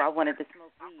school, I wanted to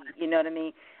smoke weed. You know what I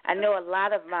mean? I know a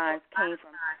lot of mine came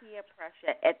from peer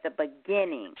pressure at the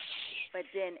beginning, but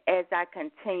then as I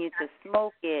continued to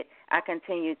smoke it, I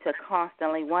continued to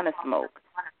constantly want to smoke.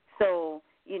 So,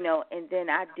 and then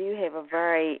I do have a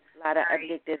lot of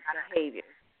addictive behavior.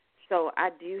 So I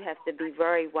do have to be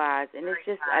very wise, and it's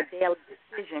just a daily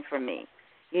decision for me.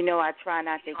 I try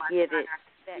not to give it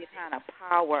that kind of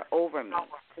power over me.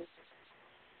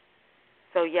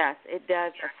 So, yes, it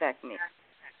does affect me.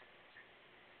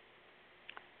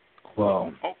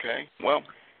 Wow. Okay. Well,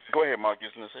 go ahead, Mark. You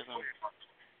was going to say something?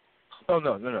 Oh,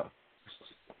 no.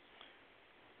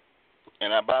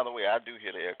 And by the way, I do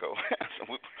hear the echo.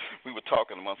 So we were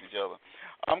talking amongst each other.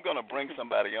 I'm going to bring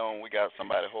somebody on. We got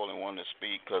somebody holding one to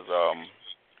speak because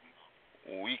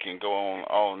we can go on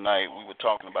all night. We were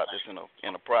talking about this in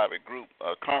a private group,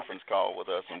 a conference call with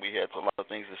us, and we had a lot of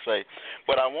things to say.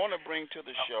 But I want to bring to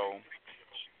the show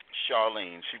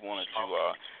Charlene. She wanted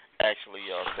to actually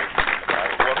say something about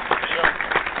it. Welcome to the show.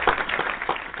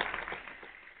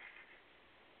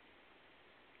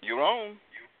 You're on.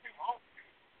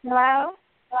 Hello?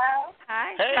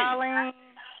 Hi, hey. Charlene.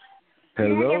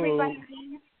 Hello. Hi, everybody.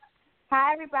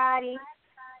 Hi, everybody.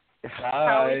 Hi.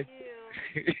 How are you?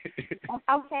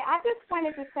 Okay, I just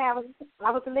wanted to say I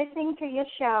was listening to your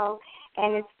show,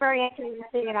 and it's very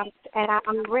interesting, and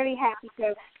I'm really happy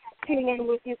to tune in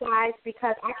with you guys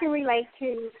because I can relate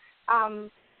to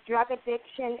drug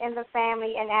addiction in the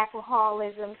family and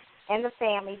alcoholism in the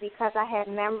family because I had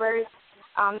members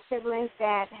siblings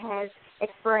that has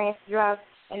experienced drug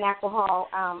and alcohol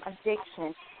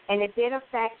addiction, and it did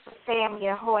affect the family,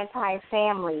 the whole entire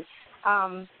family.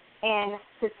 And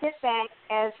to sit back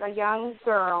as a young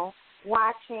girl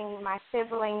watching my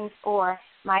siblings or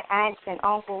my aunts and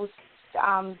uncles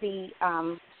be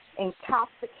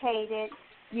intoxicated,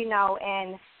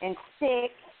 and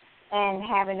sick, and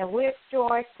having a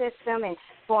withdrawal system and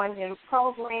going through the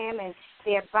program, and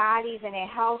their bodies and their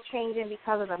health changing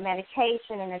because of the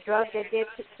medication and the drugs that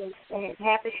it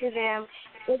happened to them.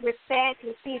 It was sad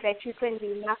to see that you couldn't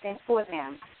do nothing for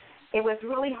them. It was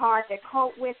really hard to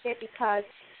cope with it because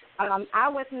I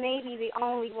was maybe the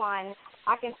only one,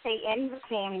 I can say in the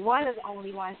family, one of the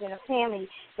only ones in the family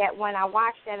that when I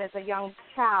watched that as a young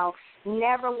child,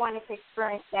 never wanted to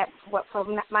experience that for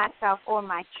myself or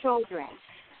my children.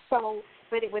 So,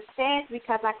 but it was sad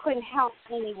because I couldn't help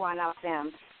any one of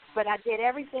them. But I did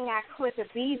everything I could to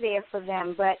be there for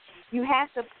them. But you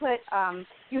have to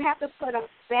put up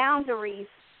boundaries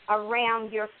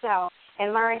around yourself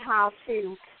and learn how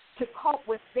to cope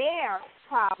with their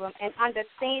problem and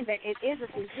understand that it is a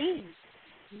disease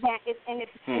and it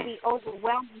can be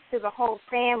overwhelming to the whole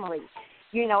family,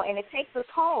 and it takes a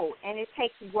toll, and it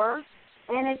takes work,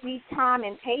 energy, time,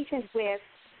 and patience with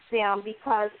them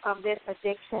because of this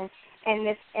addiction, and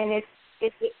it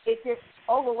just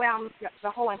overwhelms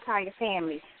the whole entire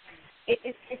family.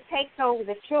 It takes over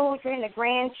the children, the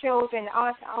grandchildren, the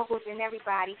aunts, uncles, and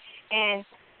everybody. And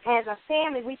as a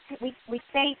family, we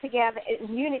stay together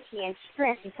in unity and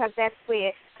strength because that's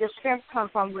where the strength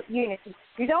comes from, with unity.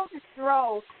 You don't just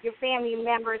throw your family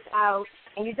members out,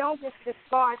 and you don't just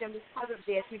discard them because of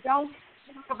this. You don't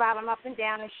talk about them up and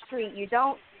down the street. You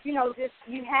don't, you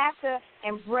have to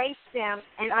embrace them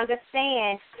and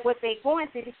understand what they're going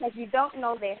through because you don't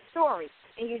know their story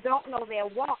and you don't know their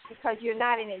walk because you're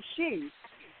not in their shoes.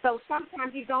 So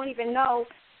sometimes you don't even know,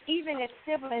 even as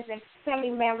siblings and family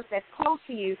members that's close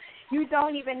to you, you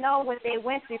don't even know what they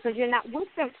went through because you're not with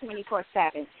them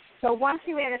 24/7. So once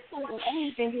you're at a certain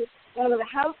age and you're in the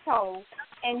household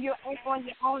and you're on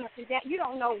your own, you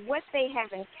don't know what they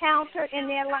have encountered in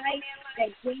their life that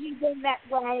made them that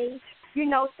way.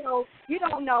 So you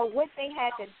don't know what they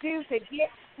had to do to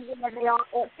get to where they are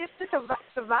or just to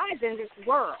survive in this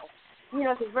world.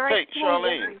 It's a very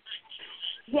Charlene.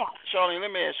 Yeah. Charlene,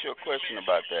 let me ask you a question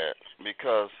about that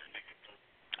because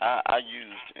I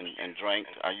used and drank.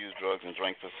 I used drugs and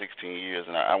drank for 16 years,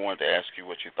 and I wanted to ask you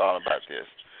what you thought about this.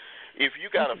 If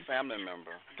you got a family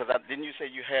member, because didn't you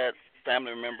say you had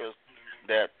family members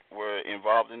that were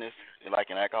involved in this,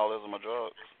 like in alcoholism or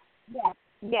drugs? Yes.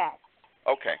 Yes.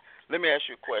 Okay. Let me ask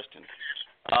you a question.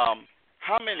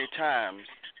 How many times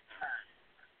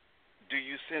do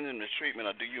you send them to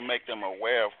treatment or do you make them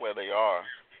aware of where they are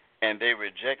and they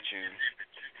reject you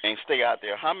and stay out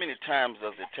there? How many times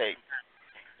would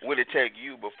it take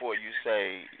you before you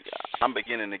say, I'm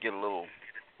beginning to get a little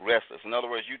restless? In other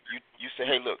words, you say,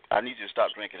 hey, look, I need you to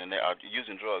stop drinking and they're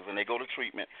using drugs, and they go to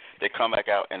treatment, they come back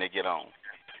out, and they get on.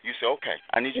 You say, okay,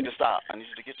 I need you to stop. I need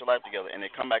you to get your life together. And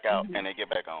they come back out and they get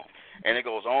back on. And it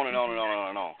goes on and on and on and on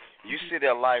and on. You see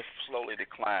their life slowly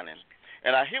declining.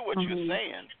 And I hear what you're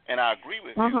saying, and I agree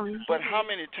with you. But how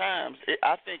many times,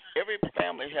 I think every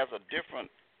family has a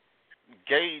different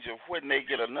gauge of when they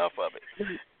get enough of it.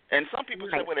 And some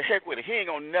people say, well, the heck with it. He ain't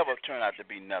going to never turn out to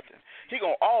be nothing. He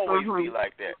going to always be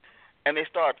like that. And they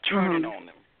start turning on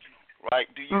them. Right?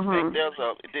 Do you think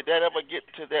did that ever get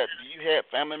to that? Do you have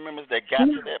family members that got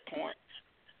to that point?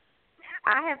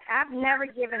 I've never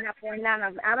given up on none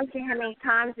of them. I don't care how many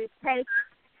times it takes.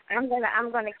 I'm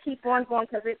gonna keep on going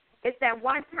because it's that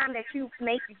one time that you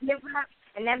make give up,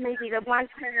 and that may be the one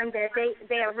time that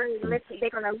they are really listening.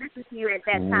 They're gonna listen to you at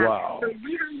that time. Wow. So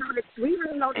we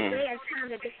don't know the day and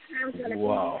time that this time's gonna be.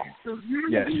 So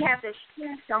we have the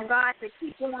strength on God to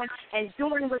keep on and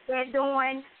doing what they're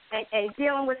doing. And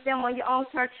dealing with them on your own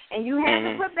turn, and you have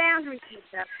to put boundaries with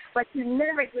them, but you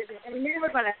never give it. I'm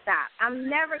never going to stop. I'm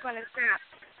never going to stop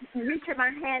reaching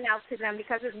my hand out to them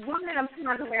because it's one of them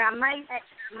times where I might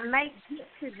get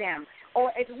to them,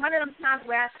 or it's one of them times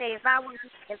where I say if I stop,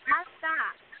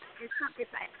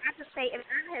 if I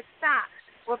had stopped,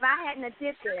 or if I hadn't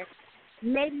did this,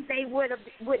 maybe they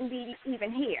wouldn't be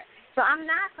even here. So I'm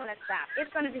not going to stop.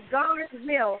 It's going to be God's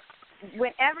will.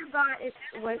 Whenever God is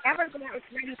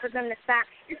ready for them to stop,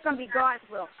 it's going to be God's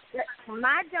will.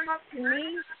 My job, to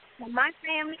me, for my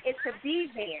family, is to be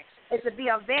there, is to be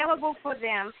available for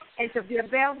them, and to be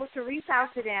available to reach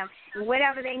out to them and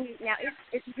whatever they need. Now,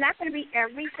 it's not going to be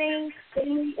everything they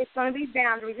need. It's going to be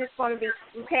boundaries. It's going to be,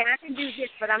 okay, I can do this,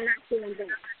 but I'm not doing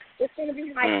this. It's going to be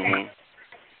like that.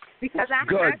 Because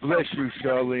God bless you,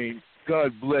 Charlene.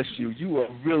 God bless you. You are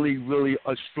really, really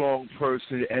a strong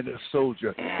person and a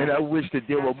soldier. And I wish that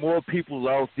there were more people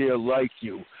out there like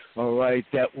you, all right,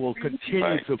 that will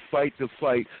continue to fight the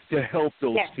fight to help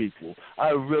those people.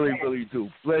 I really, really do.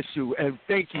 Bless you, and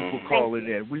thank you for calling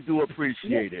in. We do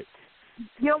appreciate it.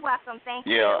 You're welcome. Thank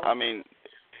you. Yeah, I mean,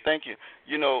 thank you.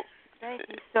 You know, thank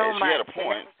you so much. She had a point.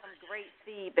 That was some great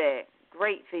feedback.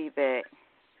 Great feedback.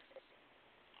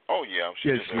 Oh, yeah.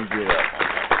 Yes, she did.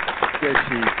 Yes,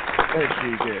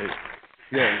 she did.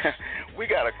 Yes. We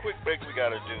got a quick break we got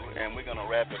to do, and we're going to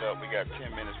wrap it up. We got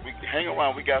 10 minutes. Hang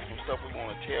around. We got some stuff we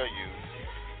want to tell you.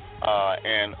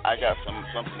 And I got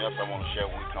something else I want to share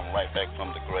when we come right back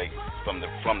from the break. From the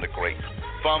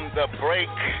break.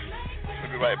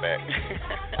 We'll be right back.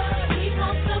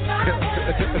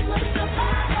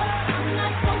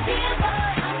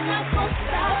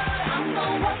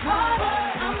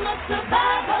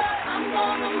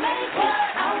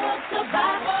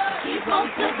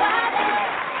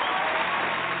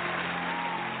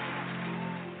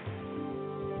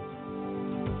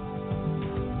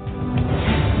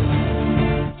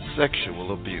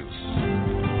 Sexual abuse,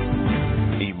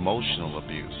 emotional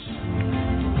abuse,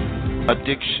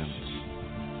 addictions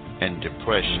and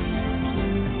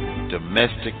depression,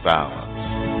 domestic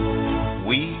violence.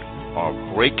 We are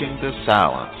breaking the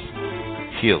silence,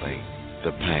 healing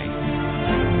the pain.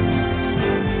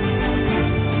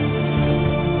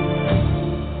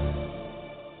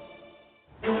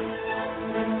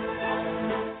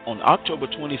 On October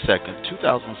 22nd,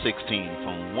 2016,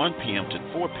 from 1 p.m. to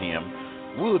 4 p.m.,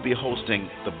 we will be hosting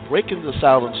the Breaking the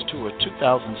Silence Tour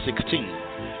 2016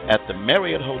 at the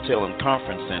Marriott Hotel and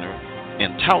Conference Center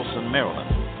in Towson,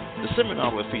 Maryland. The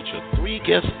seminar will feature 3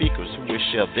 guest speakers who will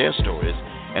share their stories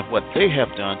and what they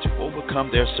have done to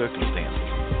overcome their circumstances.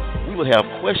 We will have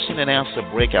question and answer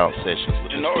breakout sessions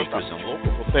with the speakers and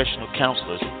local professional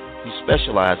counselors who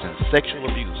specialize in sexual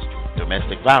abuse,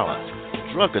 domestic violence,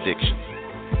 drug addiction.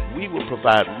 We will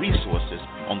provide resources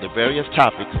on the various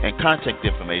topics and contact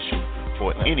information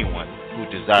for anyone who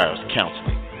desires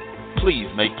counseling. Please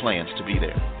make plans to be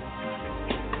there.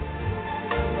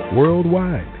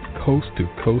 Worldwide, coast to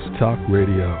coast talk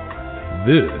radio.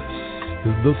 This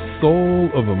is the Soul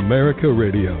of America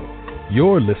Radio.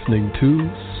 You're listening to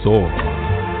Soul.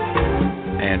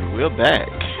 And we're back.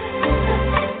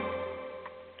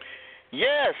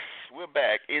 Yes, we're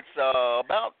back. It's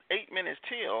about 8 minutes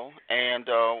till, and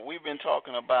we've been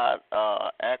talking about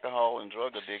alcohol and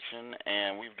drug addiction,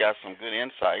 and we've got some good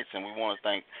insights, and we want to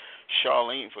thank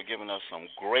Charlene for giving us some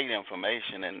great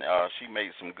information, and she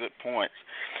made some good points.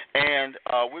 And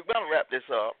we're going to wrap this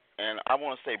up, and I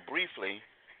want to say briefly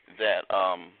that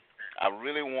I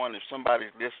really want, if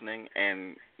somebody's listening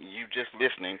and you just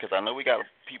listening, because I know we got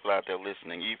people out there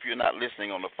listening. If you're not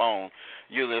listening on the phone,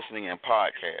 you're listening in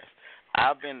podcast.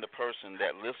 I've been the person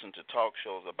that listened to talk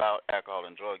shows about alcohol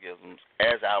and drugism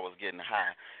as I was getting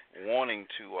high, wanting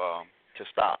to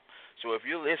stop. So if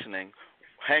you're listening,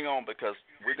 hang on, because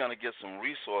we're going to get some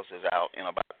resources out in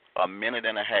about a minute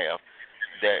and a half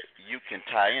that you can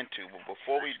tie into. But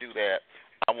before we do that,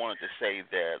 I wanted to say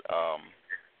that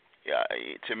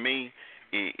to me,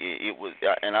 it was,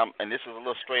 and this is a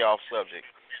little stray off subject,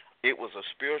 it was a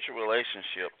spiritual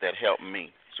relationship that helped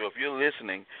me. So if you're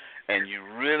listening and you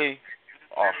really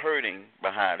are hurting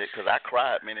behind it, because I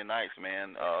cried many nights,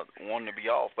 man, wanting to be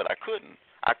off, but I couldn't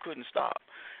stop.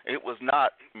 It was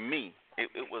not me.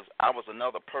 I was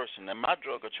another person, and my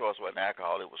drug of choice wasn't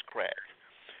alcohol. It was crack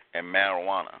and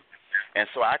marijuana, and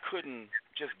so I couldn't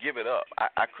just give it up.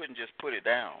 I couldn't just put it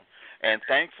down. And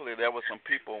thankfully, there were some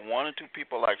people, 1 or 2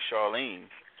 people like Charlene,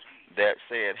 that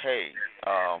said, "Hey,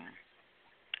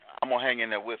 I'm gonna hang in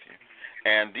there with you."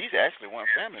 And these actually weren't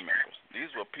family members.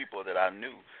 These were people that I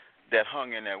knew that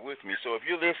hung in there with me. So if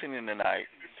you're listening tonight,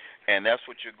 and that's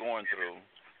what you're going through,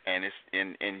 and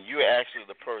you're actually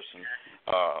the person,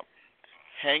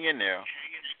 hang in there.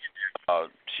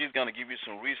 She's going to give you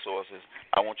some resources.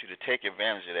 I want you to take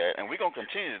advantage of that, and we're going to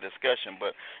continue the discussion.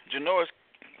 But Janoris,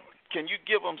 can you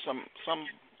give them some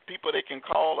people they can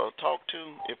call or talk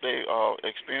to if they are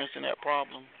experiencing that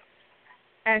problem?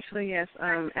 Actually, yes.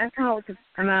 Alcoholics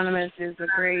Anonymous is a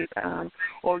great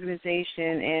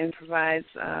organization and provides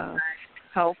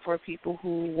help for people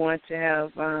who want to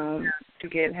have to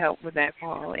get help with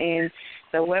alcohol. And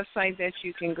the website that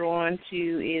you can go on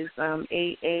to is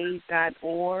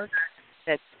aa.org.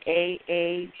 That's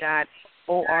aa.org.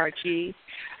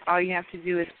 All you have to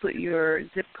do is put your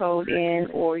zip code in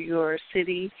or your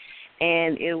city,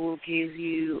 and it will give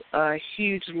you a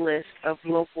huge list of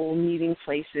local meeting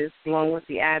places along with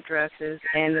the addresses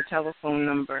and the telephone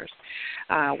numbers.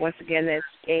 Once again, that's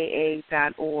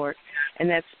AA.org, and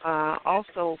that's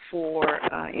also for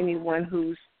anyone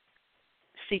who's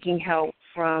seeking help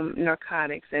from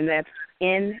narcotics, and that's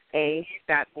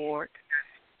NA.org.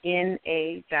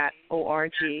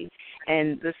 NA.org,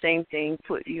 and the same thing,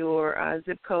 put your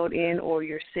zip code in or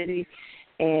your city,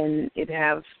 and it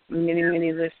has many,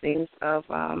 many listings of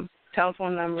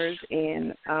telephone numbers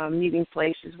and meeting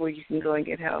places where you can go and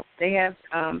get help. They have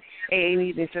AA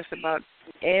meetings just about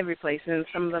every place. In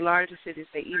some of the larger cities,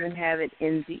 they even have it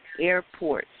in the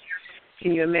airports.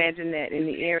 Can you imagine that in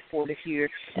the airport? If you're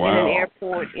in an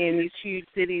airport in these huge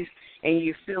cities and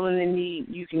you're feeling the need,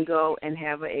 you can go and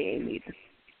have an AA meeting.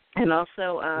 And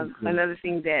also another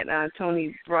thing that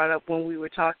Tony brought up when we were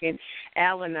talking,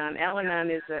 Al-Anon.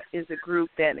 Al-Anon is a group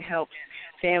that helps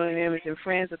family members and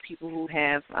friends of people who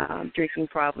have drinking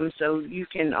problems. So you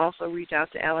can also reach out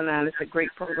to Al-Anon. It's a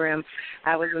great program.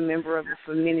 I was a member of it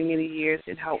for many, many years.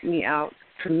 It helped me out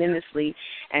tremendously.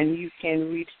 And you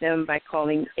can reach them by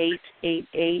calling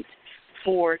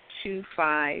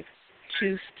 888-425-2666.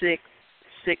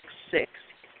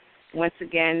 Once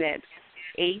again, that's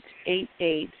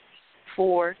 888-425-2666.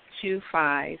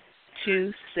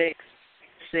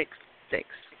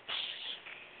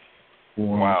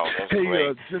 Wow, that's hey,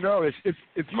 great. Janoris, if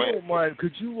you don't mind,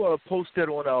 could you post that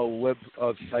on our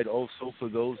website also for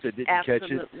those that didn't catch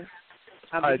it?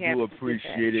 I do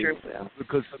appreciate it, sure will.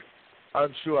 Because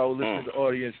I'm sure our listening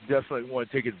audience definitely want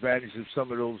to take advantage of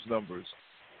some of those numbers.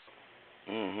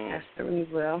 Mm-hmm. I certainly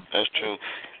will. That's true.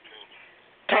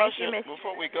 Tasha,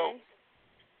 before we go,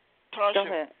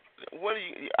 Tasha, what do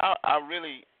you?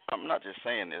 I'm not just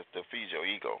saying this to feed your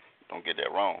ego. Don't get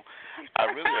that wrong. I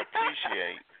really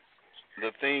appreciate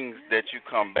the things that you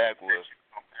come back with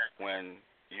when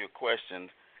you're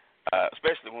questioned,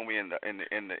 especially when we're in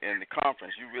the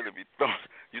conference. You really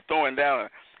you're throwing down.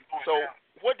 So,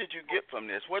 what did you get from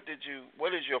this? What is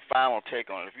your final take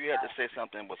on it? If you had to say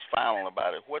something was final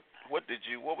about it, what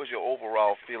was your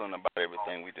overall feeling about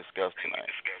everything we discussed tonight?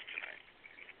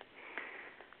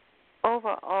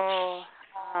 Overall,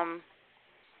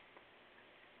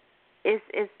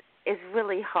 it's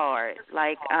really hard.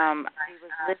 Like I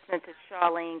was listening to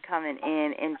Charlene coming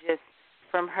in, and just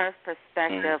from her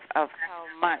perspective of how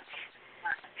much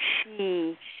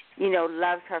she,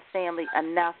 loves her family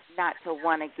enough not to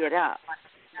want to give up.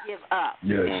 Yes.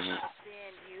 Then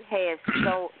you have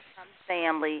some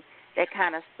family that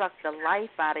kind of suck the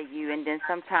life out of you, and then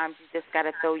sometimes you just got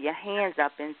to throw your hands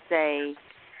up and say,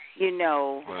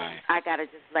 I got to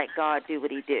just let God do what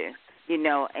he do,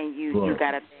 and you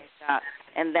got to back up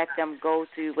and let them go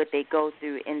through what they go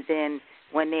through, and then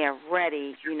when they're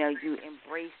ready, you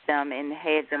embrace them and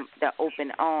have them the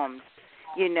open arms,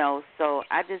 So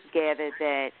I just gathered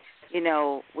that,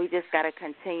 we just got to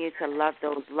continue to love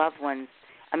those loved ones.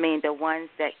 I mean, the ones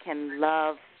that can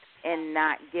love and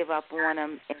not give up on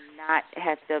them and not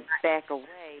have to back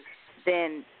away,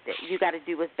 then you got to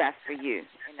do what's best for you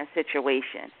in a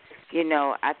situation.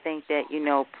 I think that,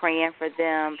 praying for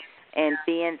them and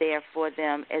being there for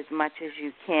them as much as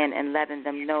you can and letting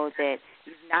them know that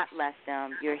you've not left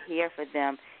them, you're here for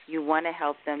them, you want to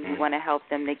help them, you want to help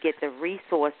them to get the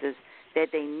resources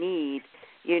that they need,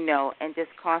 and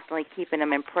just constantly keeping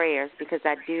them in prayers, because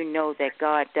I do know that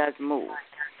God does move,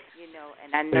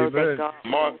 and I know that God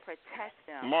will protect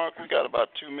them. Mark, we got about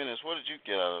 2 minutes. What did you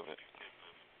get out of it?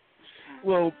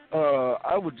 Well,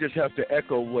 I would just have to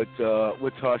echo what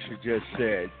Tasha just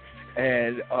said.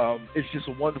 And it's just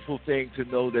a wonderful thing to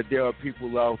know that there are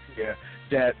people out there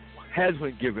that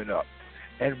hasn't given up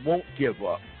and won't give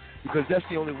up, because that's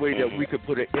the only way that we could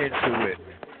put an end to it,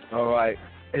 all right,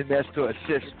 and that's to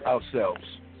assist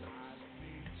ourselves.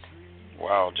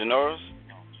 Wow. Janoris?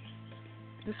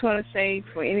 Just want to say,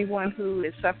 for anyone who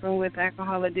is suffering with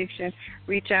alcohol addiction,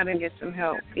 reach out and get some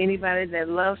help. Anybody that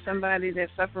loves somebody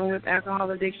that's suffering with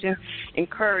alcohol addiction,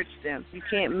 encourage them. You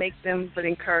can't make them, but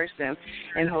encourage them,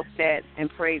 and hope that and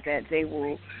pray that they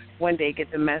will one day get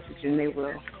the message and they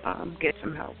will get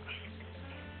some help.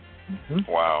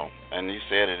 Mm-hmm. Wow. And you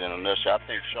said it in a nutshell. I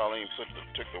think Charlene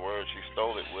took the word, she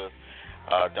stole it with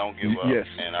don't give up. Yes.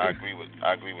 And I agree with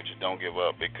you, don't give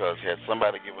up, because had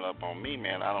somebody given up on me,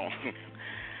 man,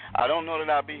 I don't know that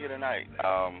I'll be here tonight.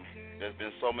 There's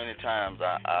been so many times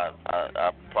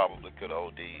I probably could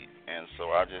OD, and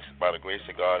so I just, by the grace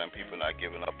of God and people not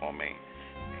giving up on me,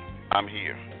 I'm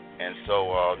here. And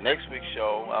so next week's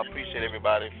show, I appreciate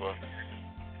everybody for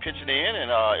pitching in, and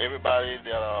everybody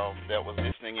that was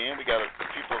listening in. We got the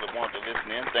people that wanted to listen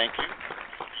in. Thank you.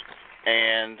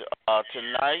 And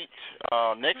tonight,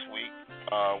 next week,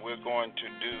 we're going to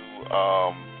do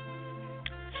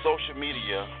social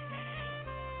media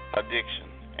addiction.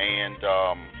 And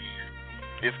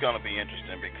it's going to be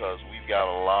interesting because we've got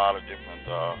a lot of different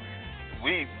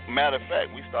matter of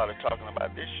fact, we started talking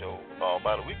about this show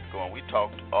about a week ago, and we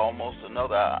talked almost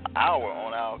another hour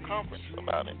on our conference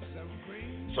about it.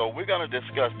 So we're going to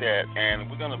discuss that, and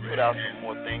we're going to put out some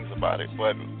more things about it.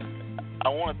 But I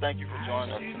want to thank you for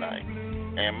joining us tonight.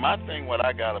 And my thing, what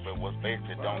I got of it was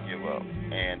basically don't give up,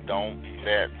 and don't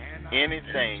let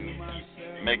anything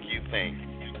make you think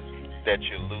that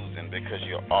you're losing, because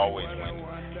you're always winning.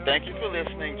 Thank you for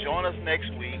listening. Join us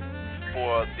next week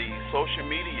for the social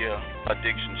media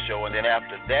addiction show, and then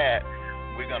after that,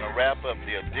 we're going to wrap up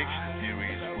the addiction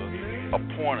series with a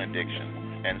porn addiction.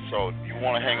 And so you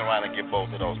want to hang around and get both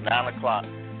of those. 9 o'clock,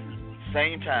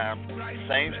 same time,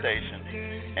 same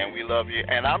station, and we love you.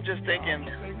 And I'm just thinking,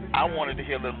 I wanted to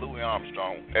hear little Louis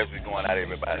Armstrong as we're going out,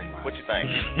 everybody. What you think?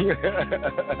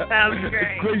 Sounds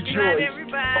great. Great choice. Good night,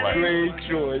 everybody. Great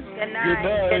choice. Good night. Good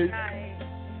night. Good night.